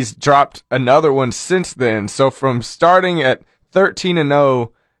now he's dropped another one since then. So from starting at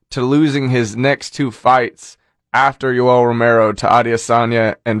 13-0 to losing his next two fights after Yoel Romero to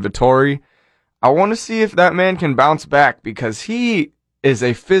Adesanya and Vettori, I want to see if that man can bounce back because he is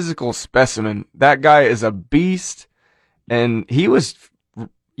a physical specimen. That guy is a beast, and he was,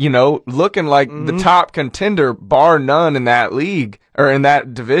 looking like the top contender, bar none, in that league or in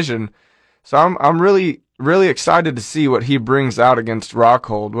that division. So I'm really, really excited to see what he brings out against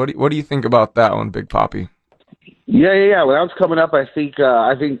Rockhold. What do you think about that one, Big Papi? Yeah. When I was coming up, I think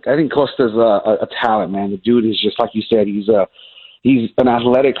Costa's a talent, man. The dude is just like you said. He's an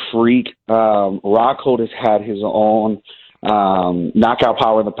athletic freak. Rockhold has had his own knockout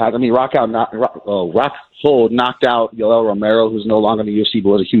power in the past. I mean, Rockhold knocked out Yoel Romero, who's no longer in the UFC, but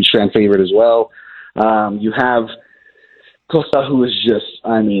was a huge fan favorite as well. You have Costa, who is just,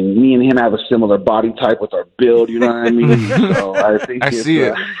 me and him have a similar body type with our build, you know what I mean? So I think I see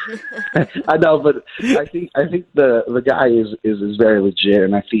it. I know, but I think the guy is very legit,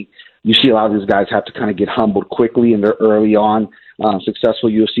 and I think you see a lot of these guys have to kind of get humbled quickly in their early on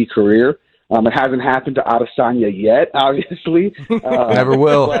successful UFC career. It hasn't happened to Adesanya yet, obviously. Never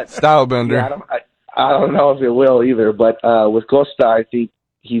will. Stylebender. Yeah, I don't know if it will either, but with Costa, I think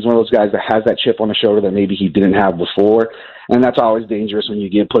he's one of those guys that has that chip on the shoulder that maybe he didn't have before, and that's always dangerous when you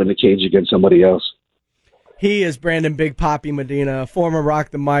get put in a cage against somebody else. He is Brandon Big Papi Medina, former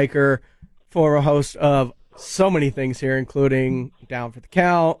Rock the Micer, former host of so many things here, including Down for the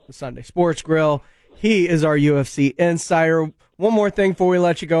Count, the Sunday Sports Grill. He is our UFC insider. One more thing before we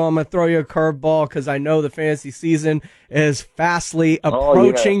let you go, I'm going to throw you a curveball because I know the fantasy season is fastly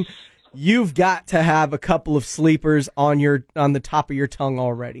approaching. Oh, yes. You've got to have a couple of sleepers on the top of your tongue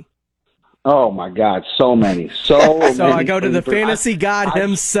already. Oh my God, so many. So many I go to the sleepers. fantasy god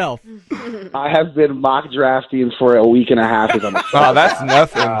himself. I have been mock drafting for a week and a half. Oh, that's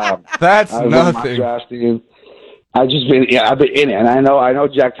nothing. That's nothing. Mock drafting. I've been in it, and I know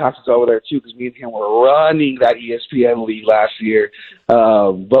Jack Thompson's over there too because me and him were running that ESPN league last year.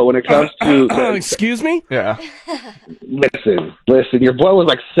 But when it comes to excuse me, yeah, listen, your boy was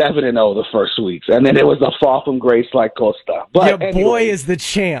like 7-0 the first weeks, and then it was a fall from grace like Costa. But your boy is the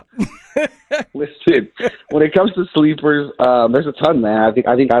champ. Listen, when it comes to sleepers, there's a ton, man.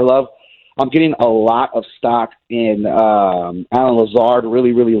 I'm getting a lot of stock in Alan Lazard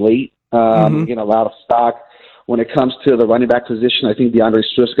really, really late. I'm getting a lot of stock. When it comes to the running back position, I think DeAndre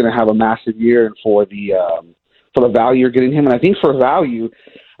Swift's going to have a massive year, and for the value you're getting him, and I think for value,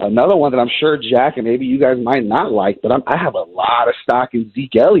 Another one that I'm sure Jack and maybe you guys might not like, but I have a lot of stock in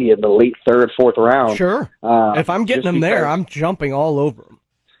Zeke Elliott in the late third, fourth round. Sure. If I'm getting him there, I'm jumping all over him.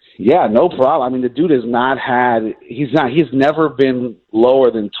 Yeah, no problem. I mean, the dude has not had he's never been lower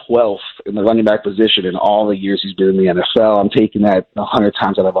than 12th in the running back position in all the years he's been in the NFL. I'm taking that 100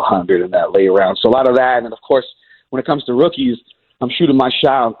 times out of 100 in that late round. So a lot of that, and then of course, when it comes to rookies, I'm shooting my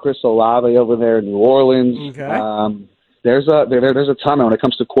shot on Chris Olave over there in New Orleans. Okay. There's a ton. When it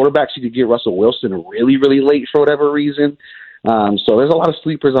comes to quarterbacks, you could get Russell Wilson really, really late for whatever reason. So there's a lot of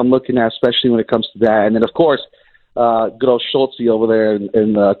sleepers I'm looking at, especially when it comes to that. And then, of course, good old Schultz over there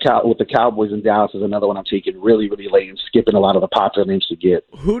with the Cowboys in Dallas is another one I'm taking really, really late and skipping a lot of the popular names to get.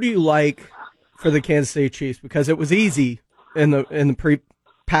 Who do you like for the Kansas City Chiefs? Because it was easy in the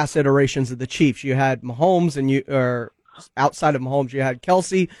past iterations of the Chiefs. You had Mahomes, or outside of Mahomes, you had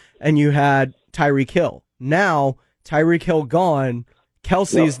Kelsey and you had Tyreek Hill. Now Tyreek Hill gone.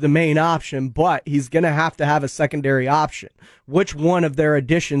 Kelsey's the main option, but he's going to have a secondary option. Which one of their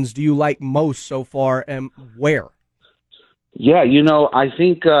additions do you like most so far, and where? Yeah, I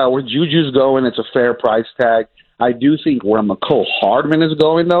think where Juju's going, it's a fair price tag. I do think where McCole Hardman is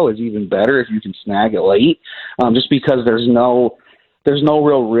going, though, is even better if you can snag it late, just because there's no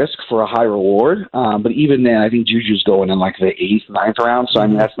real risk for a high reward. But even then, I think Juju's going in like the 8th, 9th round. So I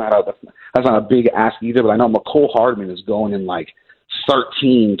mean, that's not a big ask either. But I know McCole Hardman is going in like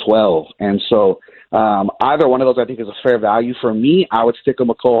 13, 12. And so either one of those I think is a fair value. For me, I would stick with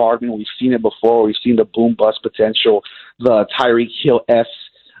McCole Hardman. We've seen it before. We've seen the boom-bust potential, the Tyreek Hill-esque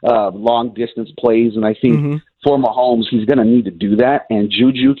long-distance plays. And I think for Mahomes, he's going to need to do that. And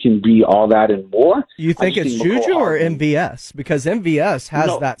Juju can be all that and more. You think it's Juju or MVS? Because MVS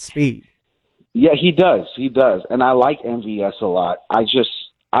has that speed. Yeah, he does. He does. And I like MVS a lot.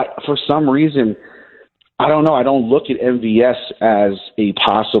 For some reason, I don't know. I don't look at MVS as a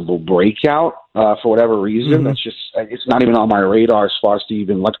possible breakout for whatever reason. That's just, it's not even on my radar as far as to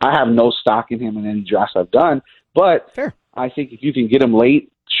even, like, I have no stock in him in any drafts I've done. But Fair. I think if you can get him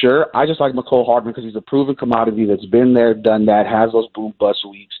late, sure. I just like McCole Hardman because he's a proven commodity that's been there, done that, has those boom-bust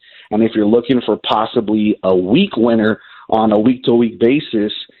weeks. And if you're looking for possibly a week winner on a week-to-week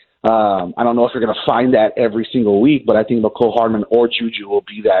basis, I don't know if you're going to find that every single week, but I think McCole Hardman or Juju will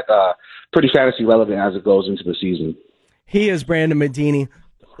be that pretty fantasy relevant as it goes into the season. He is Brandon Medina.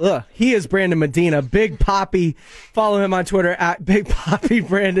 Big Poppy. Follow him on Twitter at Big Poppy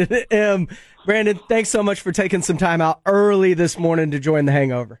Brandon M. Brandon, thanks so much for taking some time out early this morning to join the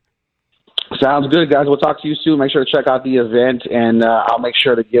Hangover. Sounds good, guys. We'll talk to you soon. Make sure to check out the event, and I'll make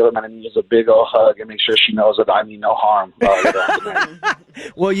sure to give Amanda a big old hug and make sure she knows that I mean no harm.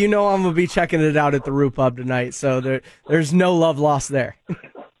 Well, I'm going to be checking it out at the Roo Pub tonight, so there's no love lost there.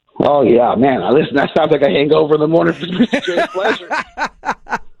 Oh, yeah, man. Listen, that sounds like a hangover in the morning for me. It's a pleasure.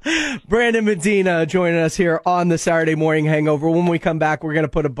 Brandon Medina joining us here on the Saturday Morning Hangover. When we come back, we're going to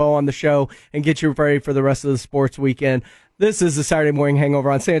put a bow on the show and get you ready for the rest of the sports weekend. This is the Saturday Morning Hangover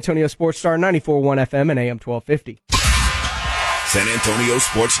on San Antonio Sports Star 94.1 FM and AM 1250. San Antonio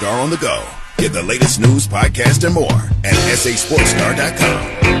Sports Star on the go. Get the latest news, podcast, and more at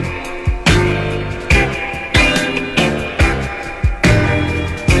sasportstar.com.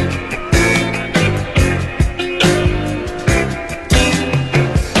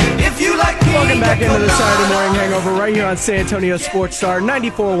 Welcome back into the Saturday Morning Hangover right here on San Antonio Sports Star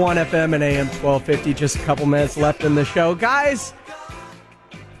 94.1 FM and AM 1250. Just a couple minutes left in the show. Guys,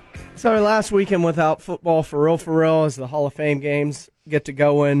 it's our last weekend without football for real, as the Hall of Fame games get to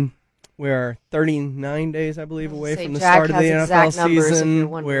going. We're 39 days, I believe, away from the start of the NFL season.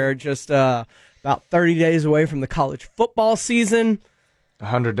 We're just about 30 days away from the college football season.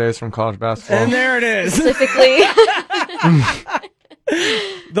 100 days from college basketball. And there it is. Specifically.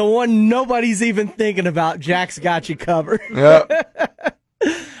 The one nobody's even thinking about. Jack's got you covered. Yep.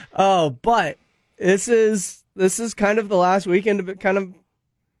 But this is kind of the last weekend to kind of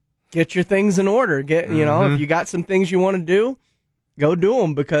get your things in order. If you got some things you want to do, go do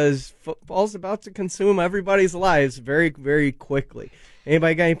them, because football's about to consume everybody's lives very, very quickly.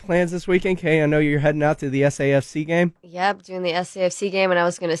 Anybody got any plans this weekend? Kay, I know you're heading out to the SAFC game. Yep, doing the SAFC game, and I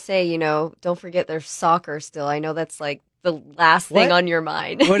was going to say, don't forget there's soccer still. I know that's like the last thing on your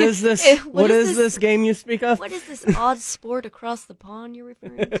mind. What is this? what is this game you speak of? What is this odd sport across the pond you're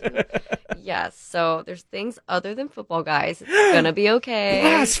referring to? Yes, so there's things other than football, guys. It's going to be okay.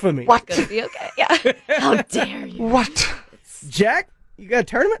 Blasphemy. It's going to be okay. Yeah. How dare you? What? Jack, you got a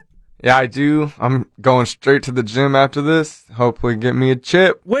tournament? Yeah, I do. I'm going straight to the gym after this. Hopefully get me a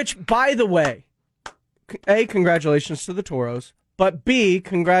chip. Which, by the way, A, congratulations to the Toros, but B,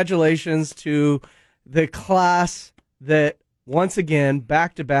 congratulations to the class that once again,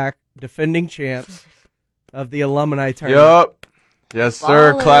 back-to-back defending champs of the alumni tournament. Yup. Yes,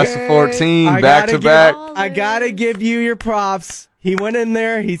 sir. Ballers. Class of 14, back-to-back. I gotta give you your props. He went in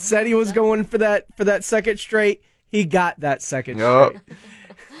there. He said he was going for that second straight. He got that second straight.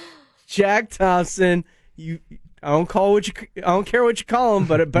 Jack Thompson, I don't care what you call him,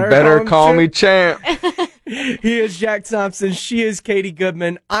 but it better call me champ. He is Jack Thompson. She is Katie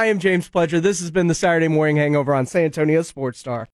Goodman. I am James Pledger. This has been the Saturday Morning Hangover on San Antonio Sports Star.